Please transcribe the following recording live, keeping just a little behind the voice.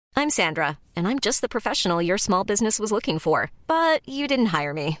I'm Sandra, and I'm just the professional your small business was looking for. But you didn't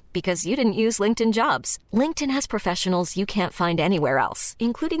hire me because you didn't use LinkedIn Jobs. LinkedIn has professionals you can't find anywhere else,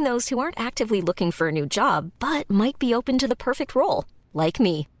 including those who aren't actively looking for a new job, but might be open to the perfect role, like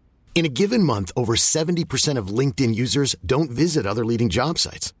me. In a given month, over 70% of LinkedIn users don't visit other leading job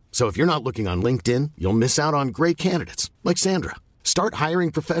sites. So if you're not looking on LinkedIn, you'll miss out on great candidates like Sandra. Start hiring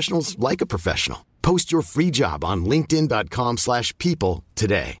professionals like a professional. Post your free job on linkedin.com/people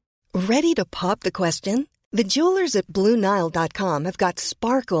today. Ready to pop the question? The jewelers at BlueNile.com have got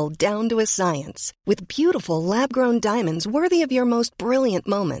sparkle down to a science with beautiful lab-grown diamonds worthy of your most brilliant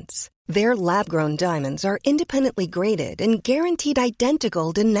moments. Their lab-grown diamonds are independently graded and guaranteed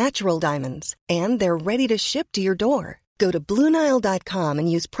identical to natural diamonds, and they're ready to ship to your door. Go to BlueNile.com and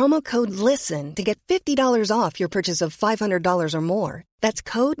use promo code LISTEN to get $50 off your purchase of $500 or more. That's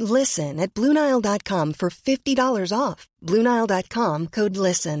code LISTEN at BlueNile.com for $50 off. BlueNile.com, code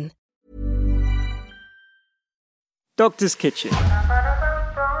LISTEN. Doctor's Kitchen.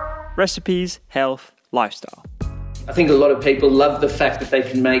 Recipes, health, lifestyle. I think a lot of people love the fact that they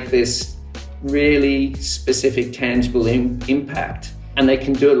can make this really specific, tangible impact, and they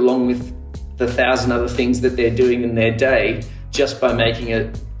can do it along with the 1,000 other things that they're doing in their day just by making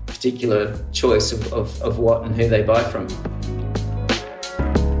a particular choice of what and who they buy from.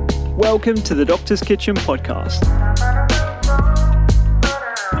 Welcome to the Doctor's Kitchen podcast.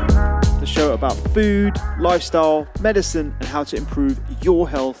 The show about food, lifestyle, medicine, and how to improve your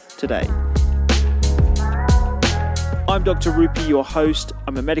health today. I'm Dr. Rupi, your host.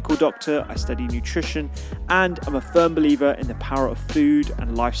 I'm a medical doctor, I study nutrition, and I'm a firm believer in the power of food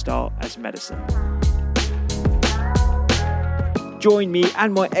and lifestyle as medicine. Join me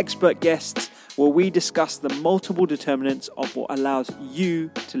and my expert guests where we discuss the multiple determinants of what allows you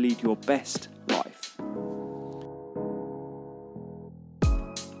to lead your best life.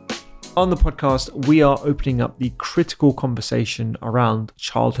 On the podcast, we are opening up the critical conversation around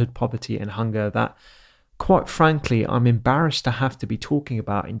childhood poverty and hunger that, quite frankly, I'm embarrassed to have to be talking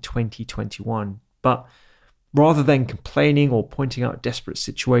about in 2021. But rather than complaining or pointing out a desperate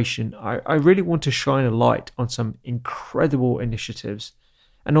situation, I really want to shine a light on some incredible initiatives.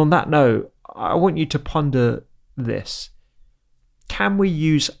 And on that note, I want you to ponder this. Can we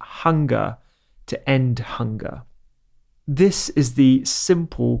use hunger to end hunger? This is the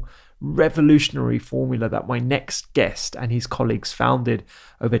simple, revolutionary formula that my next guest and his colleagues founded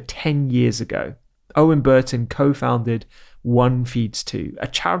over 10 years ago. Owen Burton co-founded One Feeds Two, a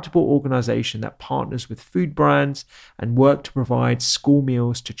charitable organisation that partners with food brands and work to provide school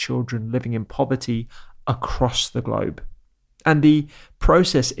meals to children living in poverty across the globe. And the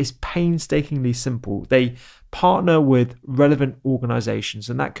process is painstakingly simple. They partner with relevant organisations,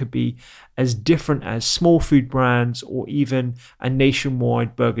 and that could be as different as small food brands or even a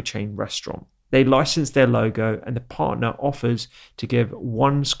nationwide burger chain restaurant. They license their logo, and the partner offers to give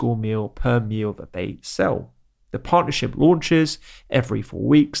one school meal per meal that they sell. The partnership launches every 4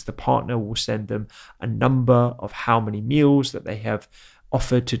 weeks. The partner will send them a number of how many meals that they have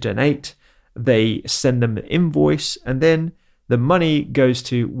offered to donate. They send them an invoice, and then the money goes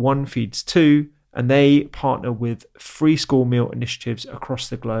to One Feeds Two, and they partner with free school meal initiatives across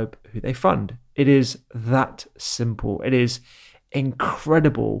the globe who they fund. It is that simple. It is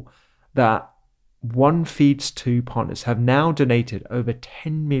incredible that One Feeds Two partners have now donated over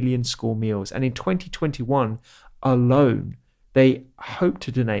 10 million school meals, and in 2021 alone, they hope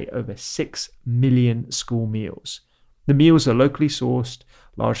to donate over 6 million school meals. The meals are locally sourced,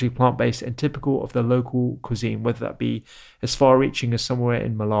 largely plant-based, and typical of the local cuisine, whether that be as far-reaching as somewhere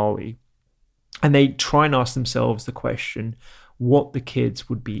in Malawi. And they try and ask themselves the question, what the kids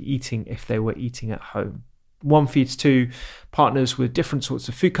would be eating if they were eating at home. One Feeds Two partners with different sorts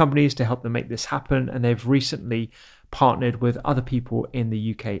of food companies to help them make this happen, and they've recently partnered with other people in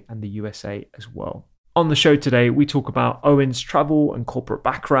the UK and the USA as well. On the show today, we talk about Owen's travel and corporate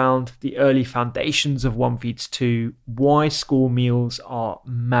background, the early foundations of One Feeds Two, why school meals are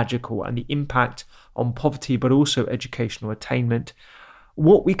magical and the impact on poverty, but also educational attainment,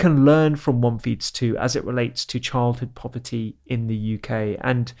 what we can learn from One Feeds Two as it relates to childhood poverty in the UK.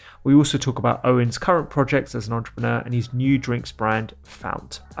 And we also talk about Owen's current projects as an entrepreneur and his new drinks brand,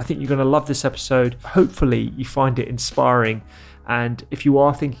 Fount. I think you're going to love this episode. Hopefully you find it inspiring. And if you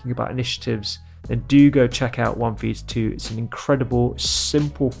are thinking about initiatives, then do go check out One Feeds Two. It's an incredible,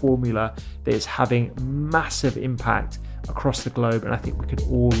 simple formula that is having massive impact across the globe. And I think we can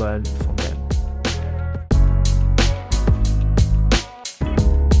all learn from it.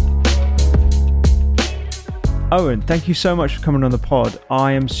 Owen, thank you so much for coming on the pod.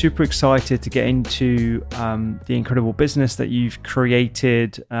 I am super excited to get into the incredible business that you've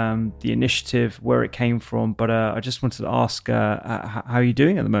created, the initiative, where it came from. But I just wanted to ask, how are you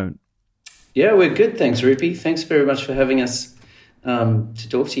doing at the moment? Yeah, we're good. Thanks, Rupi. Thanks very much for having us to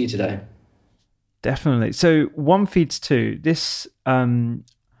talk to you today. Definitely. So One Feeds Two, this is an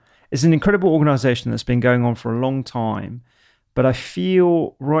incredible organization that's been going on for a long time. But I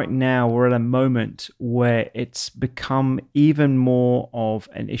feel right now we're at a moment where it's become even more of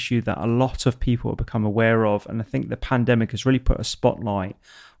an issue that a lot of people have become aware of. And I think the pandemic has really put a spotlight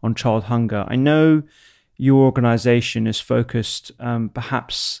on child hunger. I know your organization is focused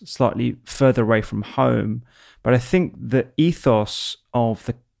perhaps slightly further away from home, but I think the ethos of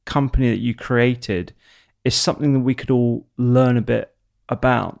the company that you created is something that we could all learn a bit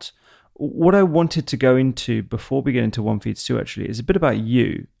about. What I wanted to go into before we get into One Feeds Two actually is a bit about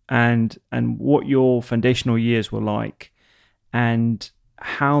you and what your foundational years were like and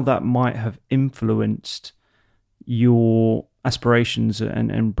how that might have influenced your aspirations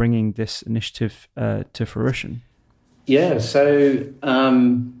and bringing this initiative to fruition. Yeah, so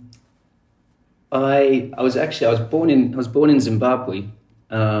I was born in Zimbabwe,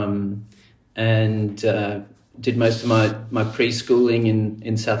 and did most of my preschooling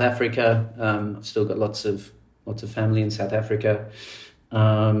in South Africa. I've still got lots of family in South Africa.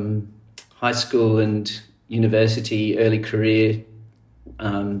 High school and university, early career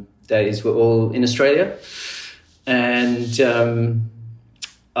days were all in Australia, and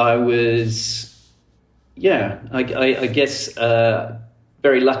I was, I guess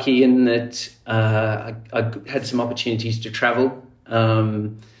very lucky in that I had some opportunities to travel.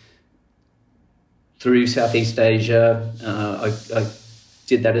 Through Southeast Asia. I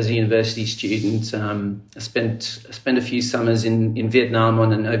did that as a university student. I spent a few summers in Vietnam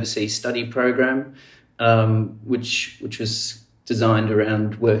on an overseas study program, which was designed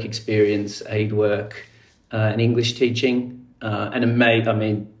around work experience, aid work, and English teaching. And it made,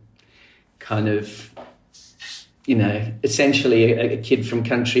 essentially a kid from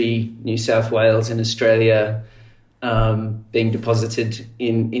country New South Wales in Australia, being deposited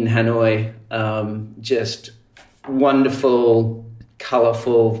in Hanoi, just wonderful,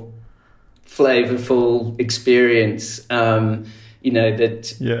 colourful, flavourful experience. Gives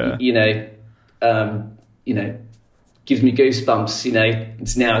me goosebumps.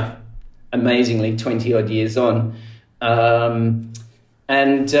 It's now amazingly 20 odd years on, and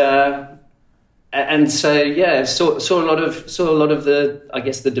so saw a lot of the, I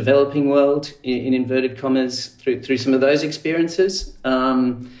guess, the developing world in inverted commas through some of those experiences,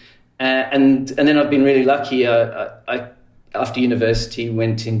 and then I've been really lucky. I after university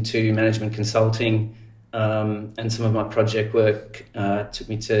went into management consulting, and some of my project work took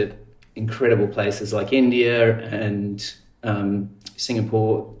me to incredible places like India and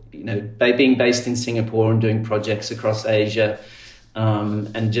Singapore. Being based in Singapore and doing projects across Asia.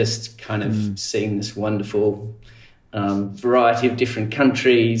 And just kind of seeing this wonderful variety of different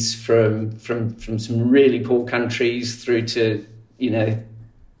countries, from some really poor countries through to the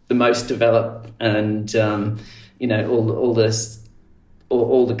most developed, and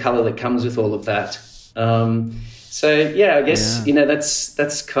all the colour that comes with all of that. I guess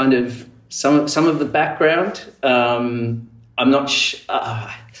that's kind of some of the background. I'm not.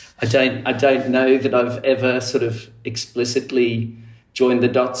 I don't know that I've ever sort of explicitly joined the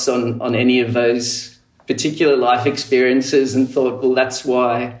dots on any of those particular life experiences and thought, well, that's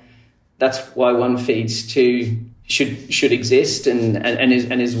why One Feeds Two should exist and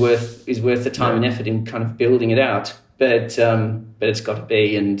is worth the time and effort in kind of building it out. But it's got to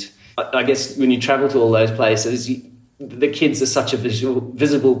be. And I guess when you travel to all those places, the kids are such a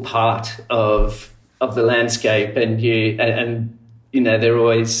visible part of the landscape, and there are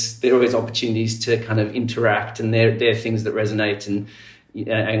always opportunities to kind of interact, and they're things that resonate and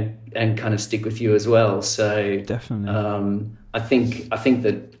kind of stick with you as well. So definitely, I think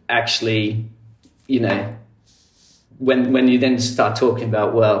that actually, when you then start talking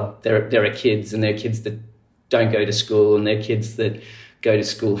about, well, there are kids, and there are kids that don't go to school, and there are kids that go to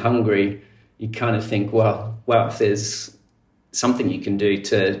school hungry, you kind of think, well, if there's something you can do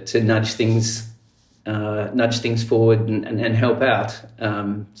to nudge things forward and help out,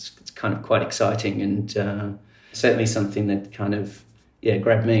 it's kind of quite exciting, and certainly something that kind of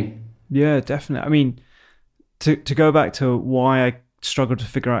grabbed me. Yeah, definitely. I mean, to go back to why I struggled to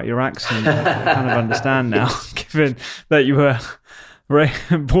figure out your accent, I kind of understand now, given that you were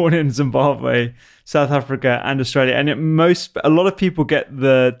born in Zimbabwe, South Africa, and Australia, and a lot of people get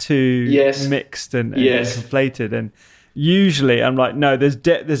the two mixed and conflated, and usually I'm like, no,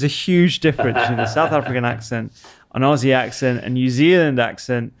 there's a huge difference between the South African accent, an Aussie accent, a New Zealand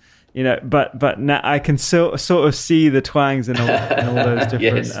accent, but now I can sort of see the twangs in all those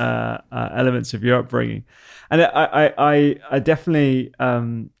different Yes. Elements of your upbringing. And I definitely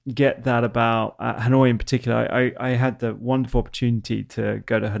get that about Hanoi in particular. I had the wonderful opportunity to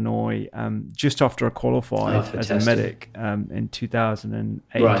go to Hanoi just after I qualified as a medic in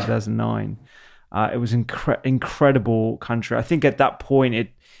 2008, Right. 2009. It was incredible country. I think at that point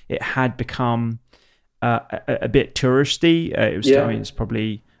it had become a bit touristy. It was. I mean, it's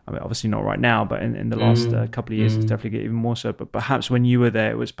probably. I mean, obviously not right now, but in the last couple of years, it's definitely get even more so. But perhaps when you were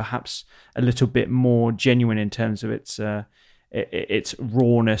there, it was perhaps a little bit more genuine in terms of its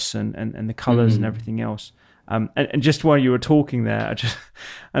rawness and the colours and everything else. And just while you were talking there,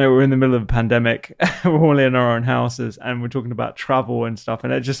 I know we're in the middle of a pandemic, we're all in our own houses, and we're talking about travel and stuff,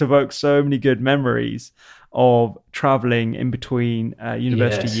 and it just evokes so many good memories of traveling in between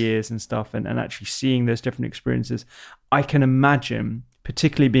university years and stuff, and actually seeing those different experiences. I can imagine,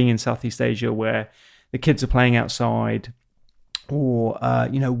 particularly being in Southeast Asia, where the kids are playing outside or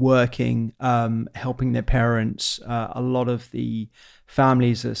working, helping their parents. A lot of the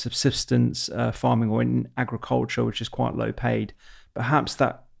families are subsistence farming or in agriculture, which is quite low paid. Perhaps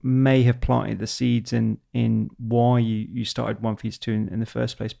that may have planted the seeds in why you started One Feeds Two in the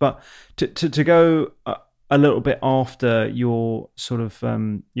first place. But to go a little bit after your sort of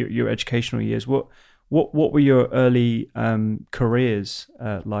your educational years, what were your early careers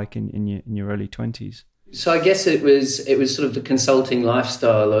like in your early 20s? So I guess it was sort of the consulting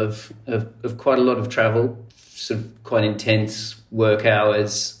lifestyle of quite a lot of travel, sort of quite intense work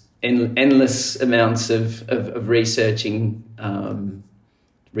hours, endless amounts of researching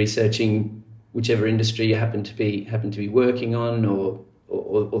whichever industry you happen to be working on, or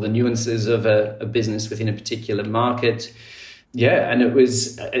the nuances of a business within a particular market. Yeah, and it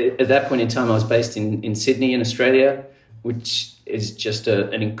was at that point in time I was based in Sydney in Australia, which is just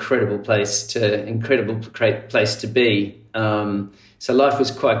an incredible place to be. So life was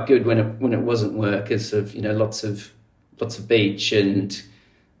quite good when it wasn't work. It's sort of lots of beach and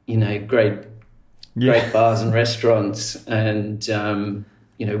great bars and restaurants, and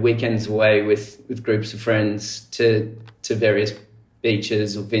weekends away with groups of friends to various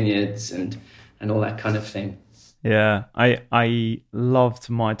beaches or vineyards and all that kind of thing. Yeah, I loved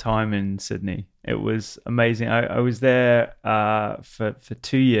my time in Sydney. It was amazing. I was there for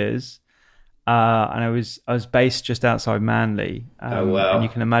 2 years, and I was based just outside Manly. Oh wow! And you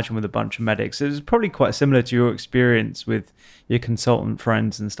can imagine with a bunch of medics, it was probably quite similar to your experience with your consultant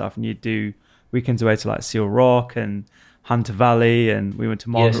friends and stuff. And you'd do weekends away to like Seal Rock and Hunter Valley, and we went to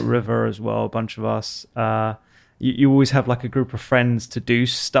Margaret River as well. A bunch of us. You always have like a group of friends to do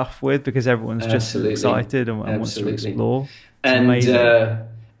stuff with because everyone's just excited and wants to explore.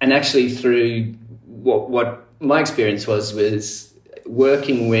 And actually through what my experience was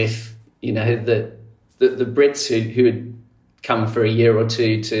working with the Brits who had come for a year or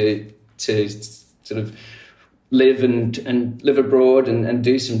two to sort of live abroad and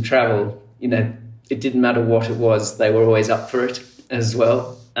do some travel. It didn't matter what it was; they were always up for it as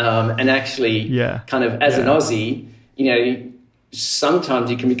well. And actually, kind of as an Aussie,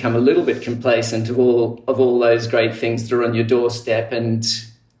 sometimes you can become a little bit complacent of all those great things that are on your doorstep, and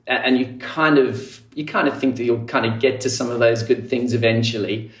you kind of think that you'll kind of get to some of those good things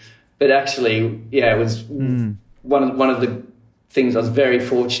eventually. But actually, it was one of the things I was very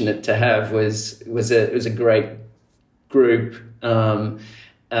fortunate to have was a great group,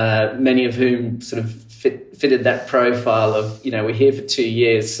 many of whom sort of fitted that profile of, we're here for 2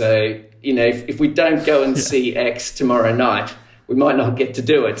 years. So, if we don't go and see X tomorrow night, we might not get to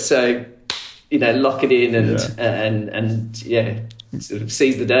do it. So, lock it in and sort of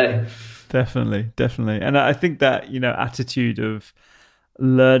seize the day. Definitely. And I think that, attitude of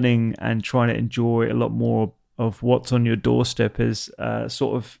learning and trying to enjoy a lot more of what's on your doorstep is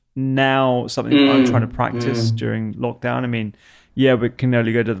sort of now something I'm trying to practice during lockdown. I mean, we can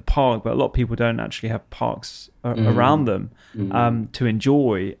only go to the park, but a lot of people don't actually have parks around them to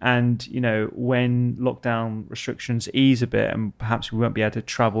enjoy. And, when lockdown restrictions ease a bit and perhaps we won't be able to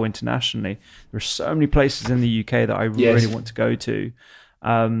travel internationally, there are so many places in the UK that I really want to go to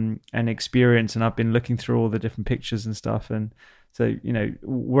and experience. And I've been looking through all the different pictures and stuff. And so,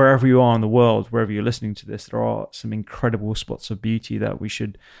 wherever you are in the world, wherever you're listening to this, there are some incredible spots of beauty that we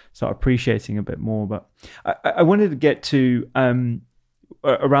should start appreciating a bit more. But I wanted to get to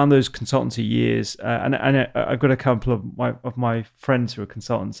around those consultancy years, and I've got a couple of my friends who are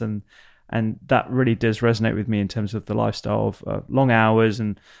consultants, and that really does resonate with me in terms of the lifestyle of long hours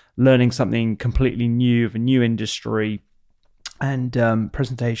and learning something completely new of a new industry, and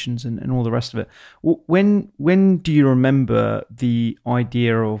presentations and all the rest of it. When do you remember the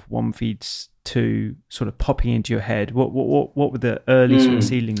idea of One Feeds 2 sort of popping into your head? What were the early sort of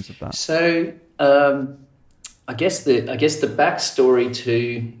seedlings of that? So I guess the backstory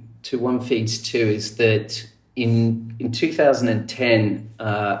to One Feeds 2 is that in 2010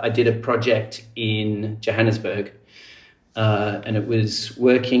 I did a project in Johannesburg, and it was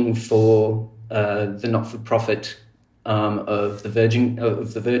working for the not-for-profit of the Virgin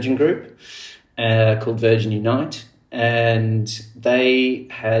Group, called Virgin Unite, and they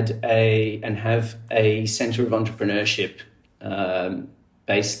had have a centre of entrepreneurship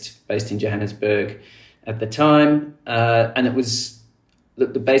based in Johannesburg at the time, and it was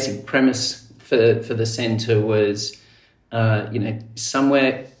the basic premise for the centre was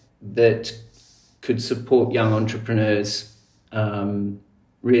somewhere that could support young entrepreneurs,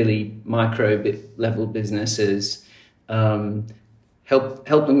 really micro level businesses. Help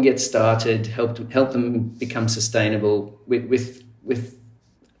them get started, help them become sustainable with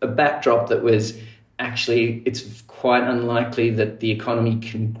a backdrop that was actually, it's quite unlikely that the economy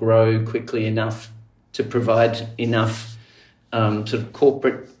can grow quickly enough to provide enough sort of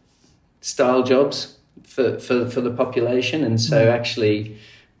corporate style jobs for the population. And so actually,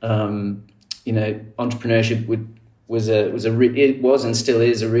 entrepreneurship was and still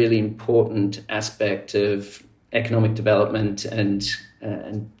is a really important aspect of economic development and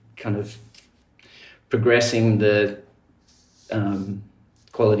kind of progressing the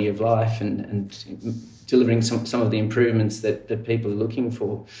quality of life and delivering some of the improvements that people are looking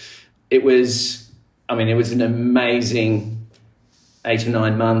for. It was an amazing 8 or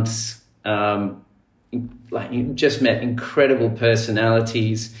 9 months. You just met incredible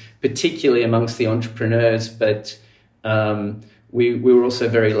personalities, particularly amongst the entrepreneurs, but we were also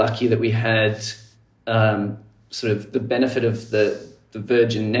very lucky that we had sort of the benefit of the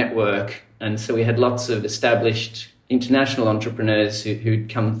Virgin network, and so we had lots of established international entrepreneurs who'd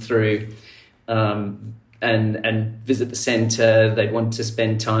come through and visit the centre. They'd want to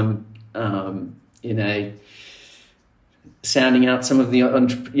spend time, sounding out some of the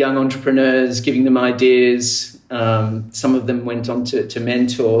young entrepreneurs, giving them ideas. Some of them went on to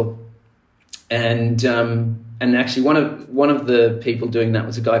mentor, and actually one of the people doing that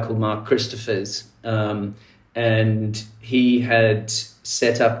was a guy called Mark Christophers. And he had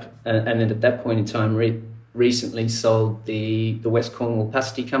set up, and at that point in time, recently sold the West Cornwall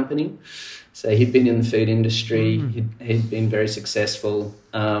Pasty Company. So he'd been in the food industry. He'd been very successful,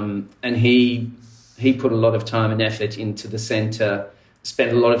 and he put a lot of time and effort into the centre.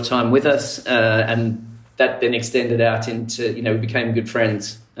 Spent a lot of time with us, and that then extended out into we became good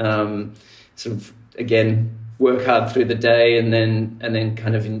friends. Sort of again, work hard through the day, and then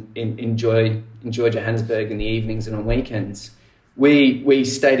kind of enjoy Johannesburg in the evenings and on weekends. We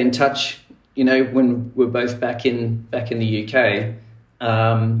stayed in touch, when we're both back in the UK,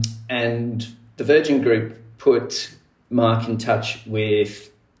 and the Virgin Group put Mark in touch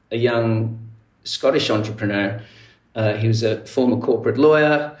with a young Scottish entrepreneur. He was a former corporate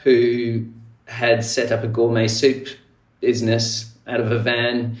lawyer who had set up a gourmet soup business out of a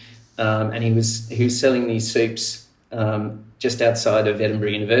van, and he was selling these soups just outside of Edinburgh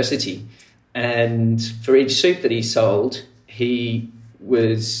University. And for each soup that he sold, he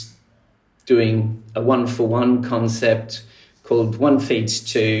was doing a 1-for-1 concept called One Feeds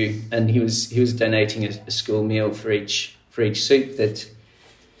 2, and he was donating a school meal for each soup that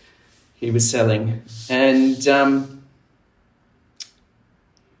he was selling. And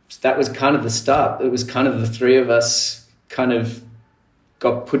that was kind of the start. It was kind of the three of us kind of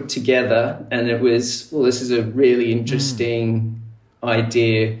got put together, and it was, this is a really interesting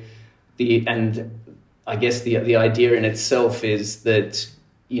idea. And I guess the idea in itself is that,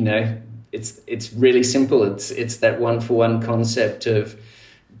 it's really simple. It's that 1-for-1 concept of,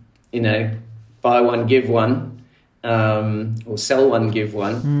 buy one, give one, or sell one, give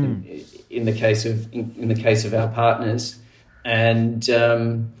one. In the case of our partners, and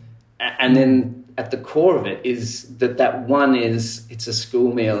then at the core of it is that one is, it's a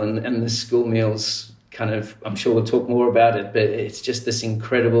school meal, and the school meals kind of, I'm sure we'll talk more about it, but it's just it's an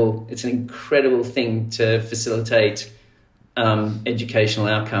incredible thing to facilitate educational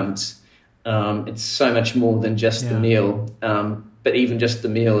outcomes. It's so much more than just the meal, but even just the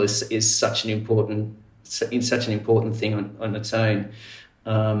meal is such an important thing on its own.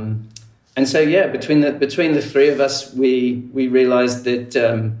 And so between the three of us, we realised that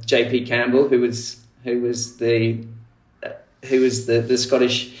JP Campbell, who was the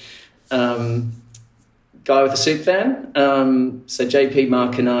Scottish guy with a soup van. So JP,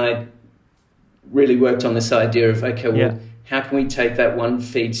 Mark and I really worked on this idea of, okay, well, how can we take that one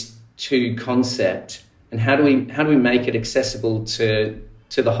feeds two concept and how do we make it accessible to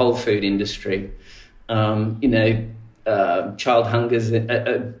the whole food industry? Child hunger is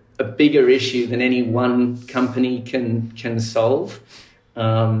a bigger issue than any one company can solve.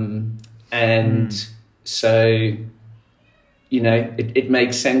 So, it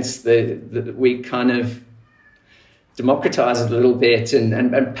makes sense that we kind of democratize it a little bit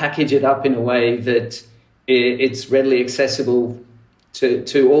and package it up in a way that it's readily accessible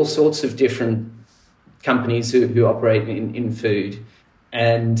to all sorts of different companies who operate in food.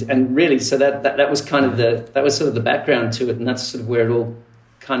 And really, so that was kind of that was sort of the background to it, and that's sort of where it all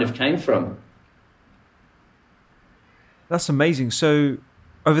kind of came from. That's amazing. So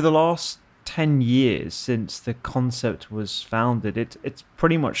over the last 10 years since the concept was founded, it's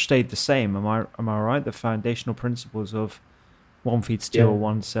pretty much stayed the same. Am I right? The foundational principles of one feeds two, or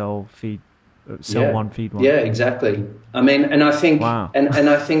one cell feed one, feed one. Yeah, exactly. I mean, and I think and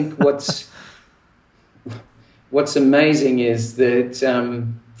I think what's amazing is that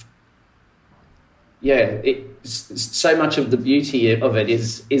so much of the beauty of it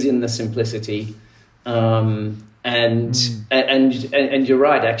is in the simplicity. And you're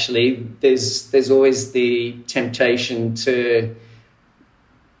right, actually, there's always the temptation to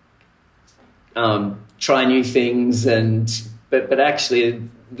try new things, but actually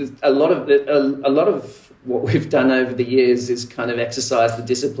a lot of what we've done over the years is kind of exercise the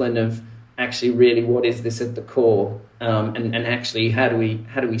discipline of actually really what is this at the core, and actually how do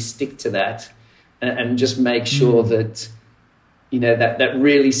we stick to that and just make sure that that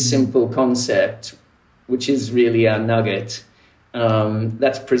really simple concept, which is really our nugget,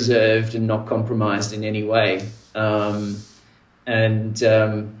 that's preserved and not compromised in any way. And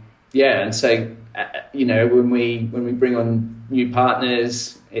so when we bring on new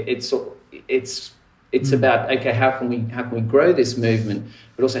partners, it's about, okay, how can we grow this movement,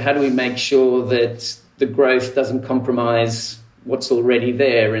 but also how do we make sure that the growth doesn't compromise what's already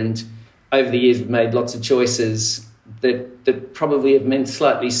there? And over the years, we've made lots of choices that probably have meant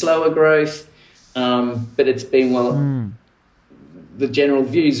slightly slower growth. But it's been, the general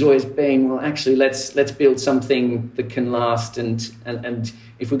view's always been, well, actually, let's build something that can last. And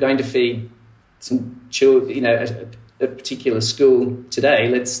if we're going to feed some children, a particular school today,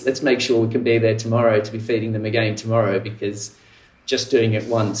 let's make sure we can be there tomorrow to be feeding them again tomorrow, because just doing it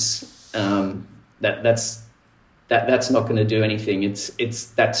once, that's not going to do anything. It's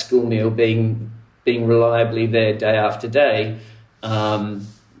that school meal being reliably there day after day. That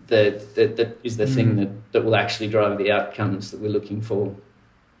is the thing that will actually drive the outcomes that we're looking for.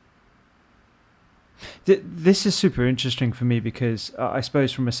 This is super interesting for me because I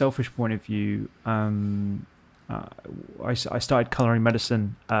suppose from a selfish point of view, I started Colouring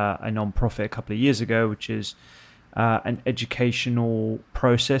Medicine, a non-profit, a couple of years ago, which is an educational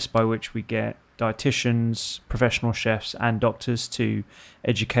process by which we get dietitians, professional chefs and doctors to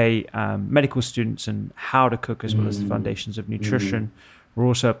educate medical students on how to cook as well as the foundations of nutrition. We're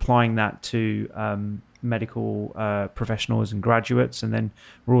also applying that to medical professionals and graduates, and then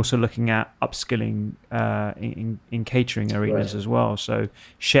we're also looking at upskilling in catering arenas as well. So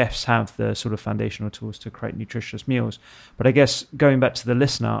chefs have the sort of foundational tools to create nutritious meals. But I guess going back to the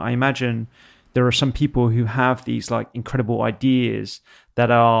listener, I imagine there are some people who have these like incredible ideas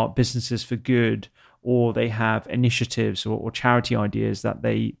that are businesses for good, or they have initiatives or charity ideas that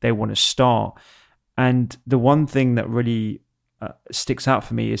they want to start. And the one thing that really sticks out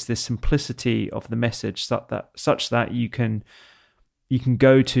for me is this simplicity of the message, such that you can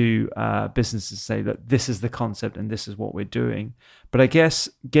go to businesses and say that this is the concept and this is what we're doing. But I guess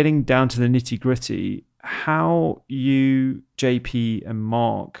getting down to the nitty gritty, how you, JP and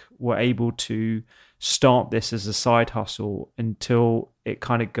Mark, were able to start this as a side hustle until it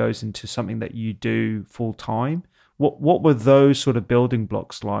kind of goes into something that you do full time. What were those sort of building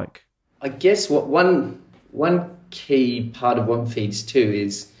blocks like? I guess what one key part of One Feeds Two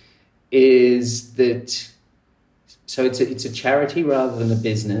is that, so it's a charity rather than a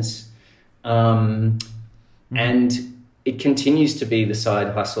business, and it continues to be the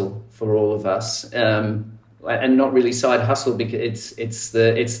side hustle for all of us, and not really side hustle because it's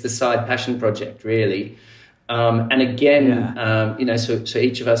the side passion project really, and again, so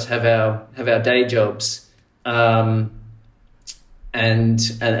each of us have our day jobs, and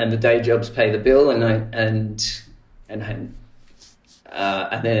the day jobs pay the bill, and then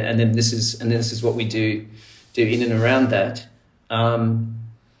this is what we do in and around that, and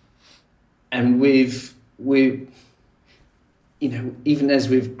we've even as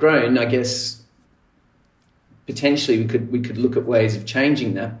we've grown, I guess potentially we could look at ways of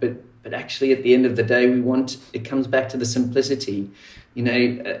changing that, but actually at the end of the day, it comes back to the simplicity.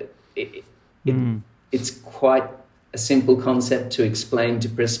 It's quite a simple concept to explain to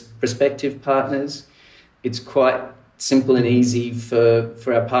prospective partners. It's quite simple and easy for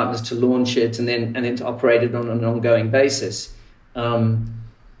our partners to launch it and then to operate it on an ongoing basis.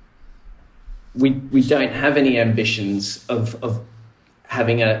 We don't have any ambitions of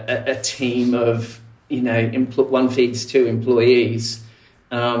having a team of, one feeds two employees,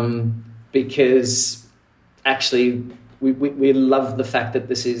 because actually we love the fact that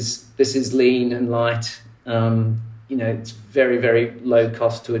this is lean and light. It's very, very low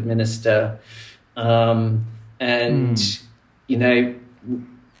cost to administer.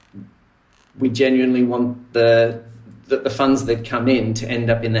 We genuinely want the funds that come in to end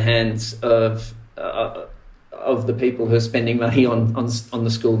up in the hands of the people who are spending money on the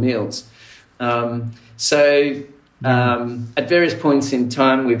school meals. At various points in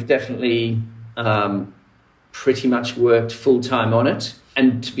time, we've definitely pretty much worked full-time on it.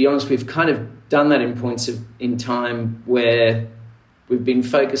 And to be honest, we've kind of done that in points in time where we've been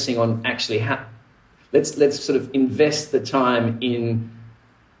focusing on actually let's sort of invest the time in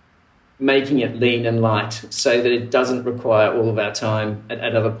making it lean and light so that it doesn't require all of our time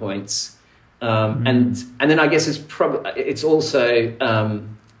at other points. And then I guess it's also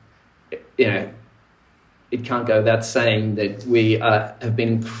it can't go without saying that we have been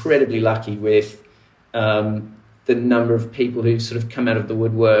incredibly lucky with the number of people who sort of come out of the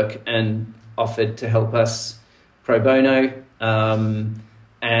woodwork and offered to help us pro bono.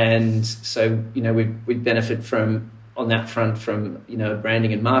 And so, we benefit on that front from, a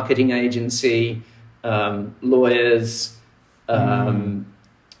branding and marketing agency, lawyers,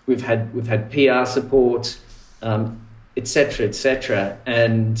 we've had PR support, et cetera.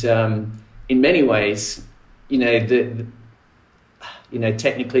 And in many ways,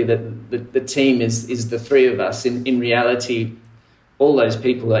 technically the team is the three of us. In reality, all those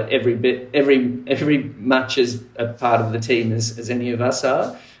people are every much as a part of the team as any of us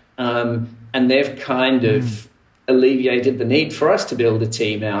are. And they've kind of alleviated the need for us to build a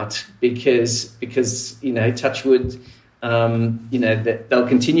team out because touch wood, that they'll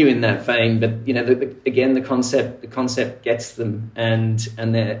continue in that vein. But the concept gets them, and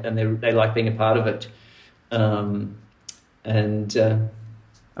they like being a part of it.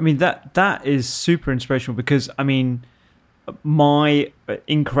 That is super inspirational, because my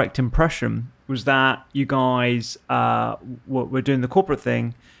incorrect impression was that you guys were doing the corporate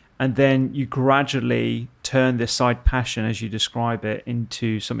thing, and then you gradually turn this side passion, as you describe it,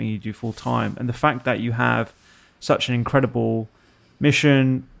 into something you do full time. And the fact that you have such an incredible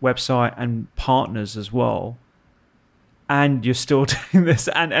mission, website, and partners as well, and you're still doing this,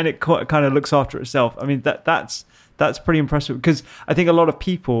 and it kind of looks after itself. That's pretty impressive, because I think a lot of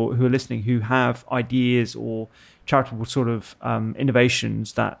people who are listening who have ideas or charitable sort of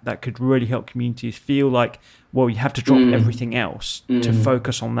innovations that could really help communities feel like, well, you have to drop everything else to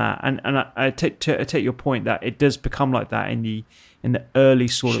focus on that. And I take your point that it does become like that in the early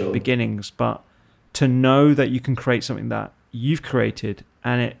sort of beginnings, but to know that you can create something that you've created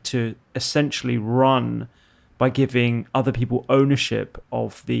and it to essentially run by giving other people ownership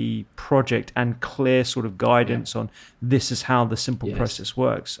of the project and clear sort of guidance on this is how the simple process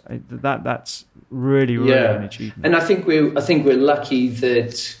works. That's really an achievement. And I think we're lucky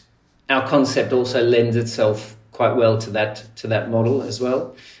that our concept also lends itself quite well to that model as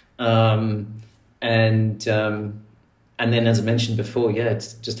well. And then, as I mentioned before,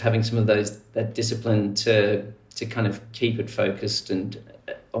 it's just having some of that discipline to kind of keep it focused and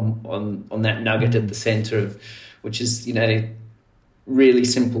on that nugget at the center of, which is, really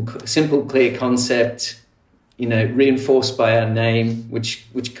simple, clear concept, reinforced by our name, which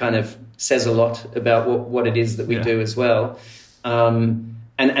kind of says a lot about what it is that we do as well. And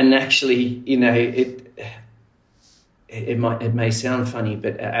actually, it may sound funny,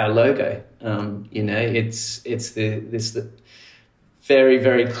 but our logo, it's this very,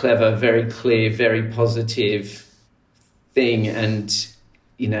 very clever, very clear, very positive thing. And,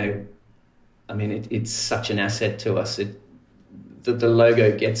 it's such an asset to us. The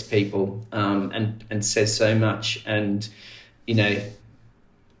logo gets people and says so much. And,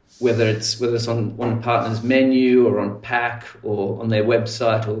 whether it's on one partner's menu or on pack or on their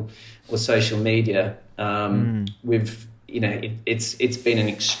website or social media, we've, it's been an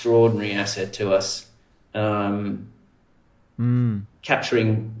extraordinary asset to us,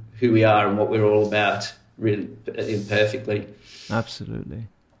 capturing who we are and what we're all about really perfectly. Absolutely.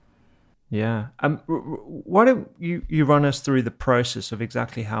 Yeah. Why don't you run us through the process of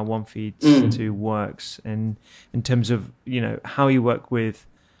exactly how One Feeds 2 works, and in terms of, how you work with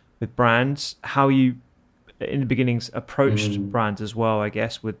brands, how you in the beginnings approached brands as well, I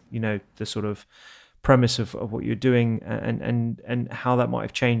guess, with the sort of premise of what you're doing, and how that might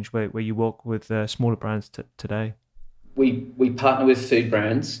have changed where you work with smaller brands today. We partner with food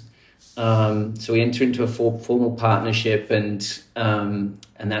brands, so we enter into a formal partnership, and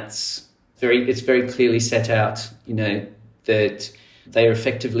that's it's very clearly set out, that they are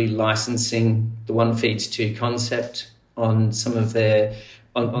effectively licensing the One Feeds 2 concept on some of their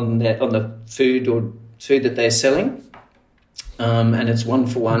on the food that they're selling, and it's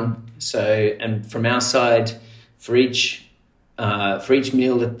 1-for-1. So, and from our side, for each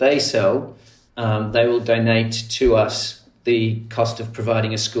meal that they sell, they will donate to us the cost of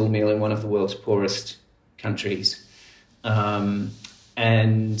providing a school meal in one of the world's poorest countries. And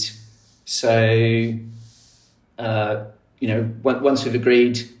so, once we've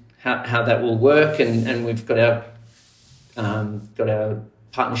agreed how that will work, and we've got our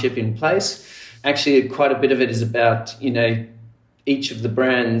partnership in place, actually quite a bit of it is about, each of the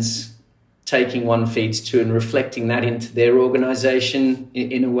brands taking One Feeds 2 and reflecting that into their organisation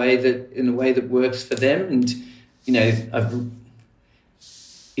in a way that works for them. And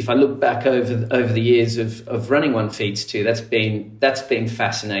if I look back over the years of running One Feeds 2, that's been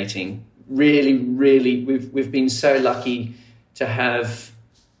fascinating. Really, really, we've been so lucky to have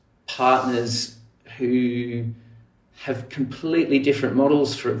partners who have completely different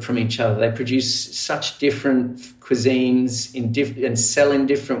models from each other. They produce such different cuisines and sell in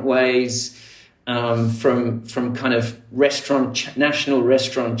different ways, from kind of national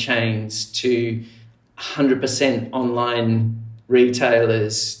restaurant chains to 100% online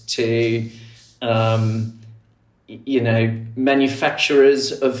retailers to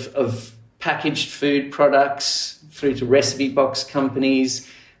manufacturers of packaged food products through to recipe box companies.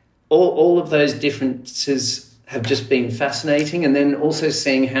 All of those differences have just been fascinating. And then also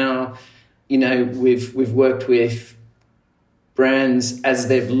seeing how, we've worked with brands as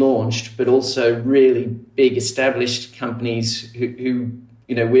they've launched, but also really big established companies who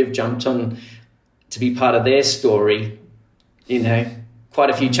we've jumped on to be part of their story, quite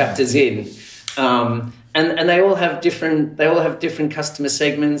a few chapters in. And they all have different customer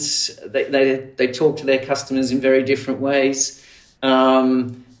segments. They talk to their customers in very different ways.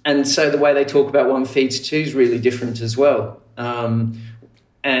 And so the way they talk about One Feeds 2 is really different as well. Right.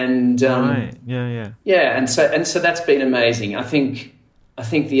 Yeah. Yeah, and so that's been amazing. I think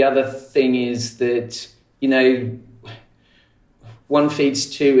the other thing is that, One Feeds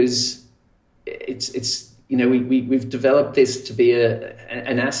 2 is we've developed this to be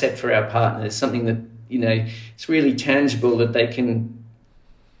an asset for our partners, something that it's really tangible that they can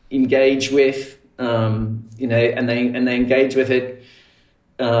engage with, and they engage with it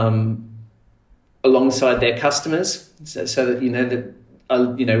alongside their customers, so that we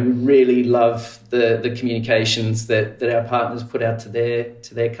really love the communications that our partners put out to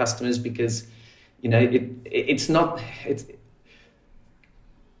their customers, because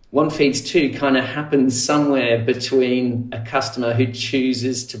One Feeds 2 kind of happens somewhere between a customer who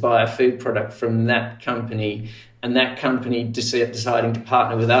chooses to buy a food product from that company and that company deciding to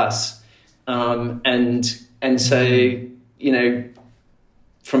partner with us, and so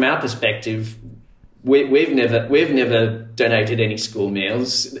from our perspective, we've never donated any school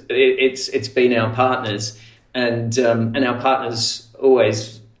meals. It's been our partners, and our partners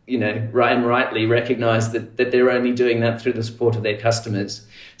always rightly recognise that they're only doing that through the support of their customers.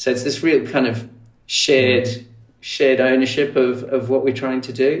 So it's this real kind of shared ownership of what we're trying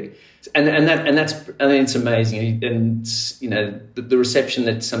to do, and it's amazing. And the reception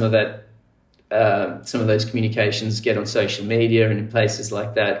that some of those communications get on social media and in places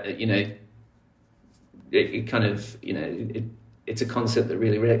like that, it's a concept that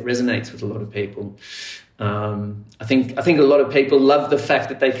really resonates with a lot of people. I think a lot of people love the fact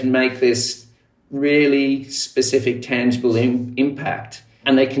that they can make this really specific, tangible impact,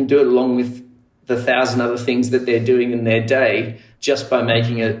 and they can do it along with the 1,000 other things that they're doing in their day just by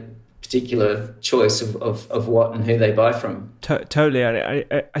making a particular choice of what and who they buy from. Totally.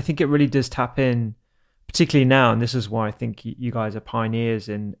 I think it really does tap in, particularly now, and this is why I think you guys are pioneers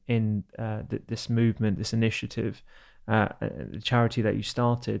in this movement, this initiative, the charity that you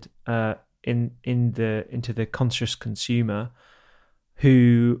started, into the conscious consumer,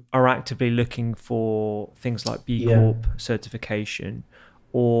 who are actively looking for things like B Corp certification,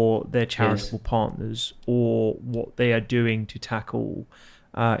 or their charitable partners, or what they are doing to tackle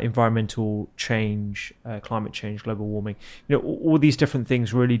environmental change, climate change, global warming. All these different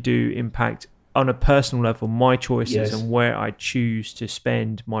things really do impact on a personal level my choices and where I choose to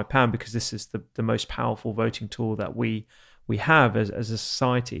spend my pound, because this is the most powerful voting tool that we have as a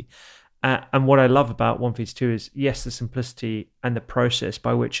society. And what I love about One Feeds Two is, yes, the simplicity and the process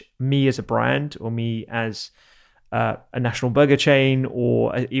by which me as a brand, or me as a national burger chain,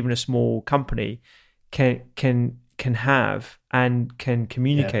 or even a small company can have and can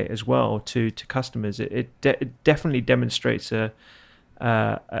communicate as well to customers. It definitely demonstrates a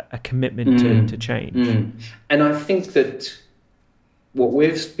commitment to change. And I think that what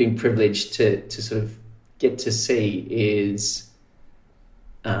we've been privileged to sort of get to see is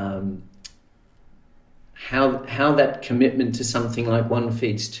how that commitment to something like One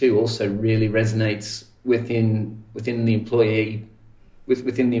Feeds Two also really resonates within the employee,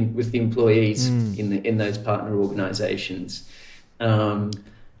 with the employees in those partner organisations, and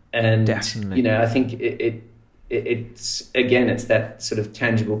definitely. I think it's again, it's that sort of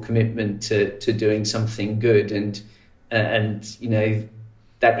tangible commitment to doing something good, and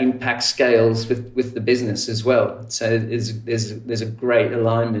that impact scales with the business as well. So there's a great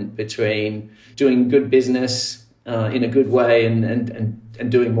alignment between doing good business in a good way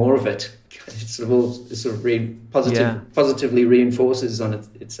and doing more of it. Positively reinforces on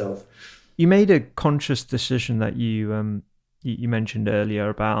itself. You made a conscious decision that you mentioned earlier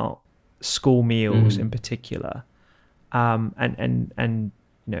about school meals in particular, and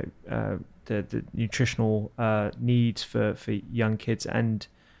the nutritional needs for young kids and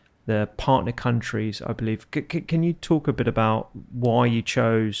the partner countries, I believe. Can you talk a bit about why you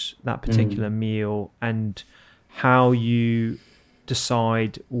chose that particular meal and how you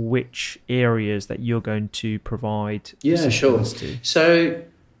decide which areas that you're going to provide assistance to? So,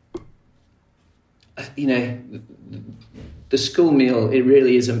 the school meal, it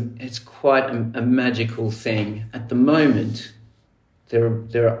really is it's quite a magical thing. At the moment,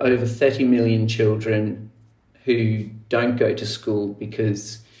 there are over 30 million children who don't go to school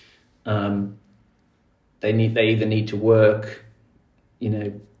because they either need to work,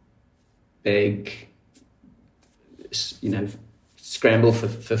 beg, scramble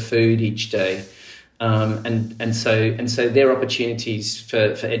for food each day, and so their opportunities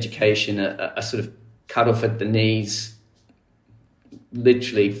for education are sort of cut off at the knees,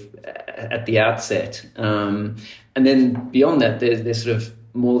 literally at the outset, and then beyond that, there's sort of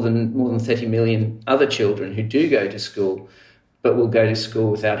more than 30 million other children who do go to school, but will go to school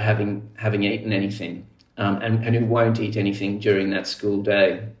without having eaten anything, and who won't eat anything during that school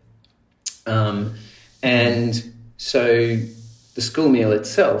day, and so the school meal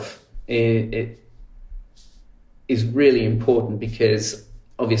itself, it is really important, because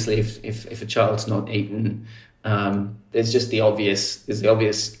obviously if a child's not eaten, there's the obvious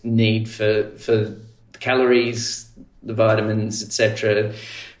need for the calories, the vitamins, etc.,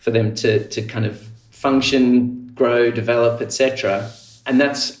 for them to kind of function, grow, develop, etc. And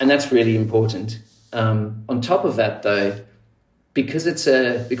that's really important. On top of that, though, because it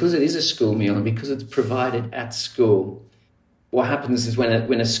is a school meal and because it's provided at school, what happens is when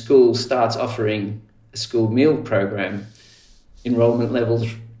a school starts offering a school meal program, enrollment levels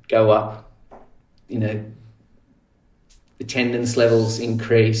go up, attendance levels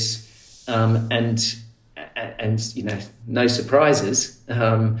increase, and no surprises.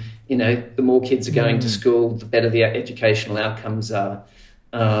 The more kids are going to school, the better the educational outcomes are,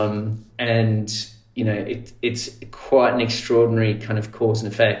 it's quite an extraordinary kind of cause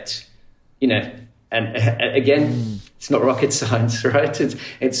and effect, And again, it's not rocket science, right?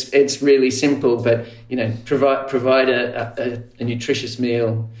 It's really simple, but provide a nutritious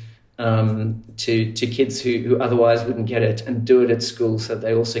meal to kids who otherwise wouldn't get it, and do it at school so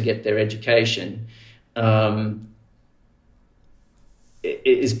they also get their education. It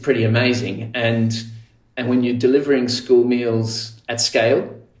is pretty amazing, and when you're delivering school meals at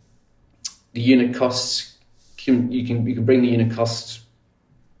scale, the unit costs you can bring the unit costs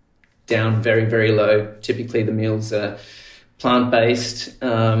down very, very low. Typically the meals are plant-based,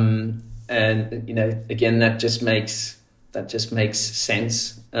 and again, that just makes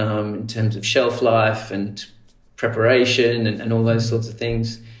sense in terms of shelf life and preparation and all those sorts of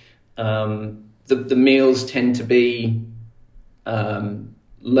things. The meals tend to be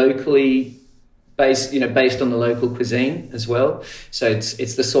locally based on the local cuisine as well. So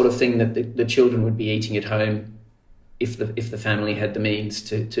it's the sort of thing that the children would be eating at home if the family had the means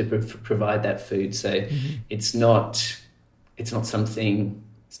to provide that food. So it's not something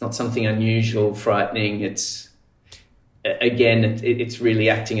unusual, frightening. It's again, it's really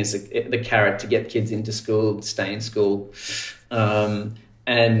acting as the carrot to get kids into school, stay in school.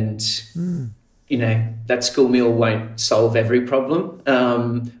 You know, that school meal won't solve every problem.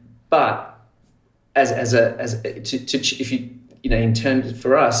 But if you know, in terms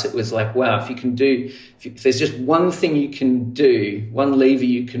for us, it was like, wow, if there's just one thing you can do, one lever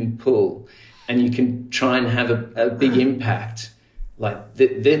you can pull, and you can try and have a big impact, like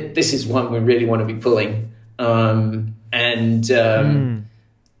this is one we really want to be pulling. I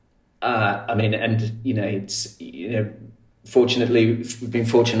mean, and you know, it's, you know, fortunately we've been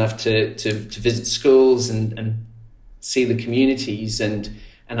fortunate enough to visit schools and see the communities, and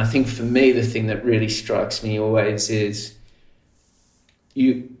I think for me the thing that really strikes me always is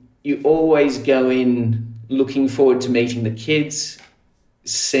you always go in looking forward to meeting the kids,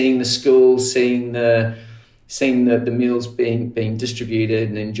 seeing the school, seeing the meals being distributed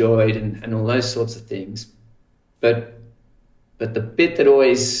and enjoyed, and all those sorts of things. But the bit that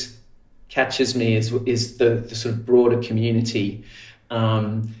always catches me is the sort of broader community.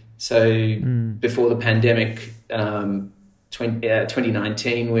 Before the pandemic,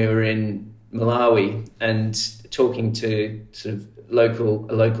 2019, we were in Malawi and talking to sort of a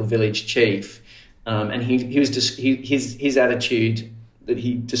local village chief, and his attitude that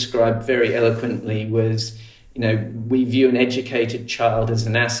he described very eloquently was, you know, we view an educated child as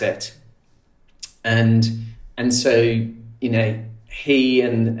an asset, and so, you know, he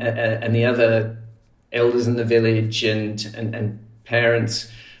and the other elders in the village and parents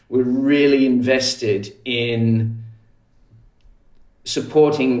were really invested in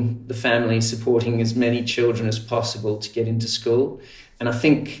supporting the family, supporting as many children as possible to get into school. And I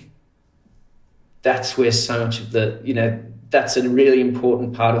think that's where so much of that's a really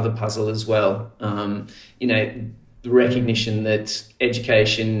important part of the puzzle as well. You know, the recognition that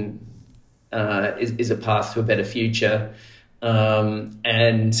education is a path to a better future. And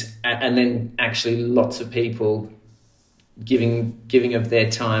then actually lots of people giving of their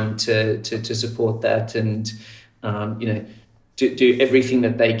time to support that, and you know, do everything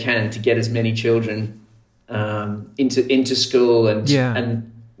that they can to get as many children into school, and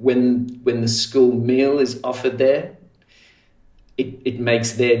when the school meal is offered there, it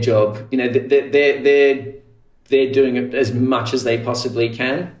makes their job, you know, they're doing it as much as they possibly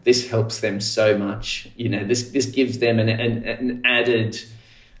can. This helps them so much, you know. This gives them an added,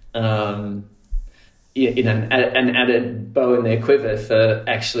 you know, an added bow in their quiver for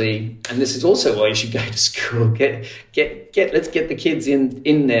actually. And this is also why you should go to school. Let's get the kids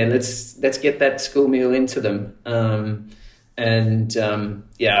in there. Let's get that school meal into them. I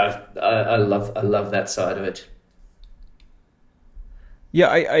love that side of it. Yeah,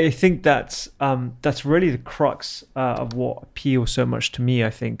 I think that's really the crux of what appeals so much to me, I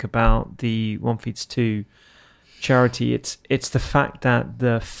think, about the One Feeds Two charity. It's the fact that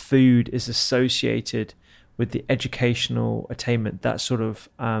the food is associated with the educational attainment, that sort of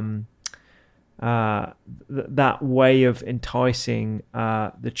that way of enticing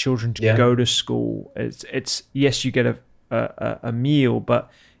the children to go to school. It's yes, you get a meal,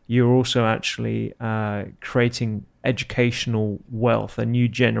 but you're also actually creating educational wealth, a new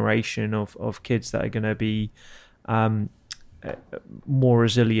generation of kids that are going to be more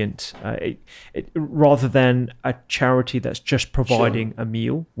resilient, rather than a charity that's just providing a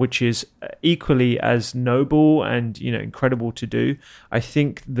meal, which is equally as noble and, you know, incredible to do. I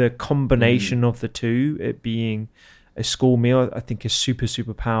think the combination of the two, it being a school meal, I think is super,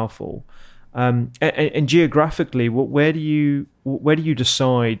 super powerful. And geographically, where do you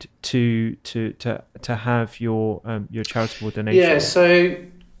decide to have your charitable donation? Yeah,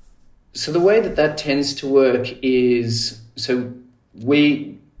 so the way that tends to work is, so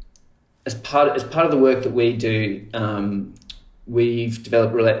we, as part of the work that we do, we've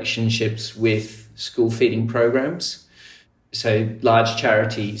developed relationships with school feeding programs. So large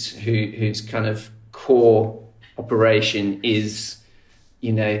charities whose kind of core operation is,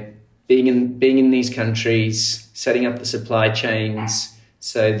 you know, being in these countries, setting up the supply chains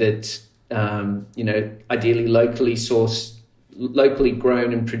so that, you know, ideally locally sourced, locally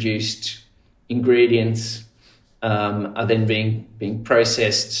grown and produced ingredients are then being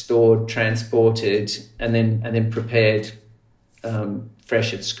processed, stored, transported, and then prepared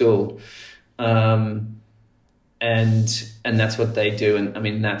fresh at school, and that's what they do. And I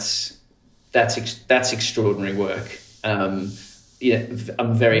mean, that's extraordinary work. Yeah,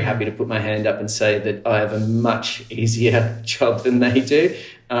 I'm very happy to put my hand up and say that I have a much easier job than they do,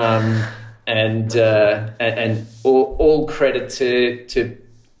 and all credit to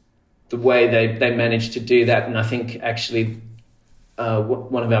the way they managed to do that. And I think actually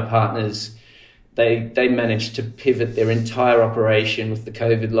one of our partners they managed to pivot their entire operation with the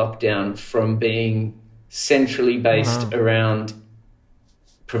COVID lockdown from being centrally based around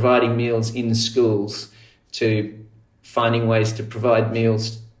providing meals in schools to finding ways to provide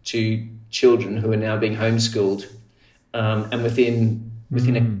meals to children who are now being homeschooled. And within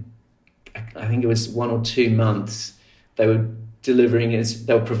I think it was 1 or 2 months, they were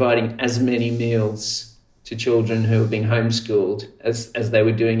providing as many meals to children who were being homeschooled as they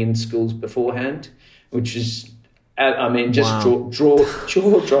were doing in schools beforehand, which is, I mean, just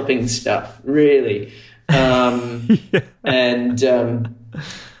jaw-dropping stuff, really. And so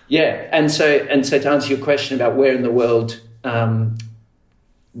to answer your question about where in the world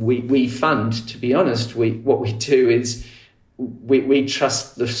we fund, to be honest, what we do is we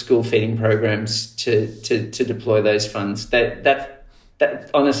trust the school feeding programs to deploy those funds. That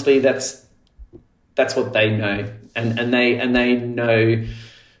honestly, that's what they know, and they know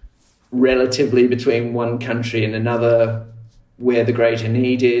relatively between one country and another where the greater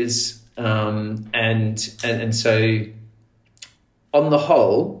need is, and so on the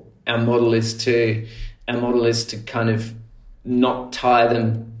whole, our model is to kind of not tie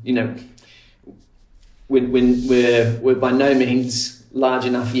them. You know, when we're by no means large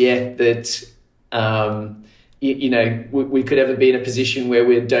enough yet that we could ever be in a position where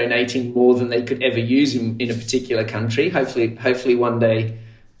we're donating more than they could ever use in a particular country. Hopefully one day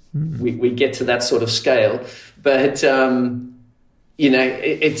we get to that sort of scale. But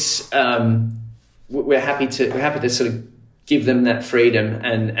we're happy to sort of give them that freedom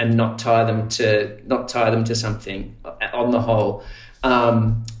and not tie them to something on the whole.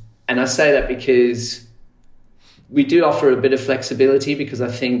 And I say that because we do offer a bit of flexibility, because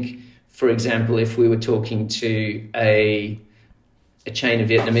I think, for example, if we were talking to a chain of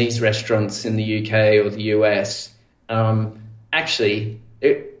Vietnamese restaurants in the UK or the US, actually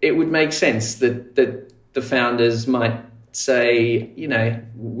it would make sense that the founders might say, you know,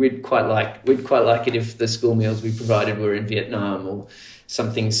 we'd quite like it if the school meals we provided were in Vietnam, or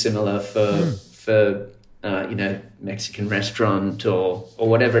something similar for Mexican restaurant or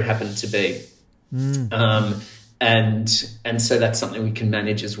whatever it happened to be. And so that's something we can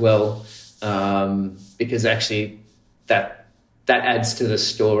manage as well, because actually that adds to the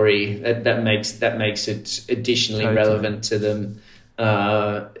story, that makes it additionally relevant to them,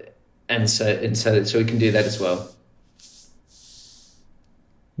 and so we can do that as well.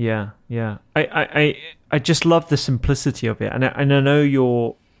 Yeah. I just love the simplicity of it, and I know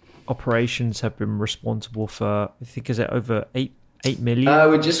your operations have been responsible for, I think, is it over 8 million?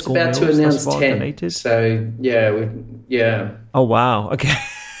 We're just about to announce 10. Donated? So yeah. Oh wow. Okay.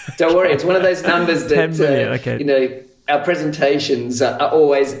 Don't worry, it's one of those numbers that 10 million, okay. Our presentations are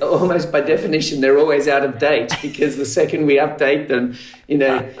always, almost by definition, they're always out of date, because the second we update them,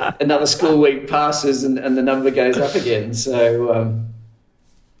 another school week passes and the number goes up again. So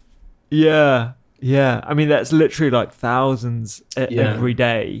yeah. I mean, that's literally like thousands every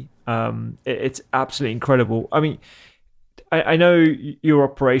day. It's absolutely incredible. I mean, I know your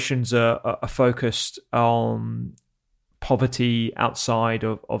operations are focused on poverty outside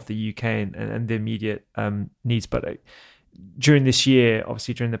of the UK and the immediate needs, but during this year,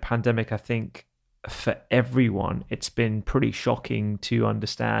 obviously during the pandemic, I think for everyone, it's been pretty shocking to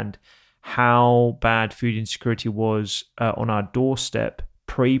understand how bad food insecurity was on our doorstep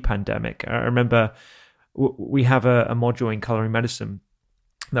pre-pandemic. I remember we have a module in culinary medicine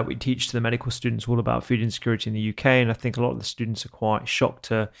that we teach to the medical students all about food insecurity in the UK, and I think a lot of the students are quite shocked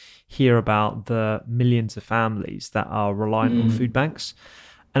to hear about the millions of families that are reliant on food banks.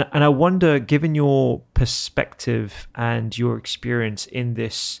 And I wonder, given your perspective and your experience in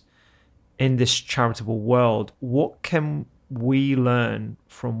this charitable world, what can we learn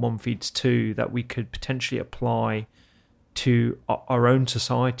from One Feeds Two that we could potentially apply to our own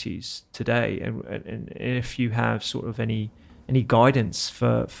societies today? And if you have sort of any guidance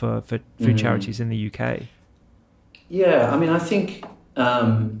for food charities in the UK? Yeah, I mean, I think,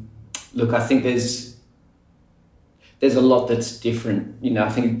 I think there's a lot that's different. I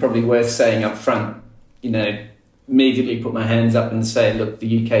think it's probably worth saying up front, immediately put my hands up and say, look,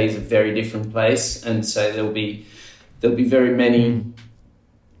 the UK is a very different place. And so there'll be very many,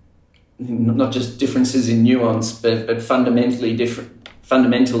 not just differences in nuance, but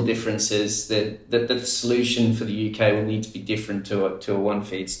fundamental differences that the solution for the UK will need to be different to a One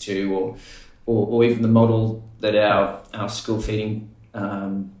Feeds Two or even the model that our school feeding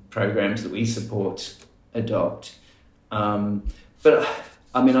programs that we support adopt. But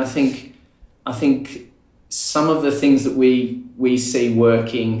I mean, I think some of the things that we see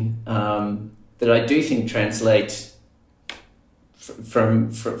working that I do think translate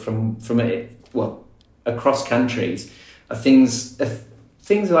from across countries are things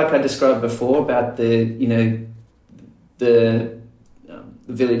like I described before about the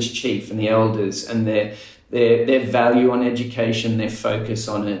village chief and the elders and their value on education, their focus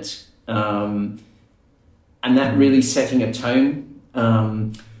on it, and that really setting a tone.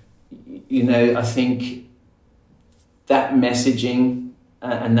 I think that messaging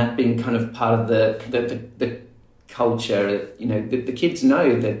and that being kind of part of the culture. The kids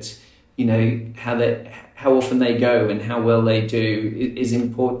know that how often they go and how well they do is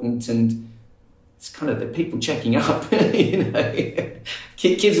important, and it's kind of the people checking up.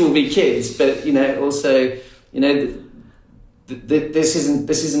 Kids will be kids, but also this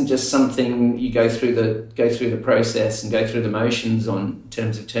isn't just something you go through the process and go through the motions on in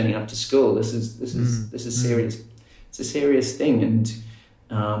terms of turning up to school. This is serious. It's a serious thing, and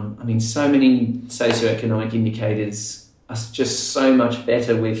so many socioeconomic indicators are just so much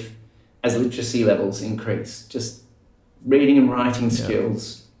better as literacy levels increase. Just reading and writing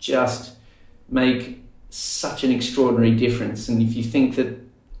skills just make such an extraordinary difference. And if you think that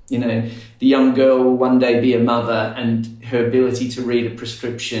the young girl will one day be a mother, and her ability to read a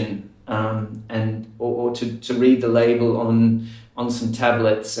prescription or to read the label on some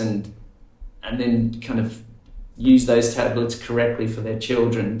tablets and then kind of use those tablets correctly for their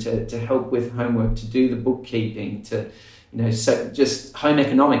children, to help with homework, to do the bookkeeping, to so just home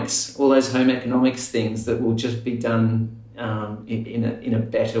economics, all those home economics things that will just be done in a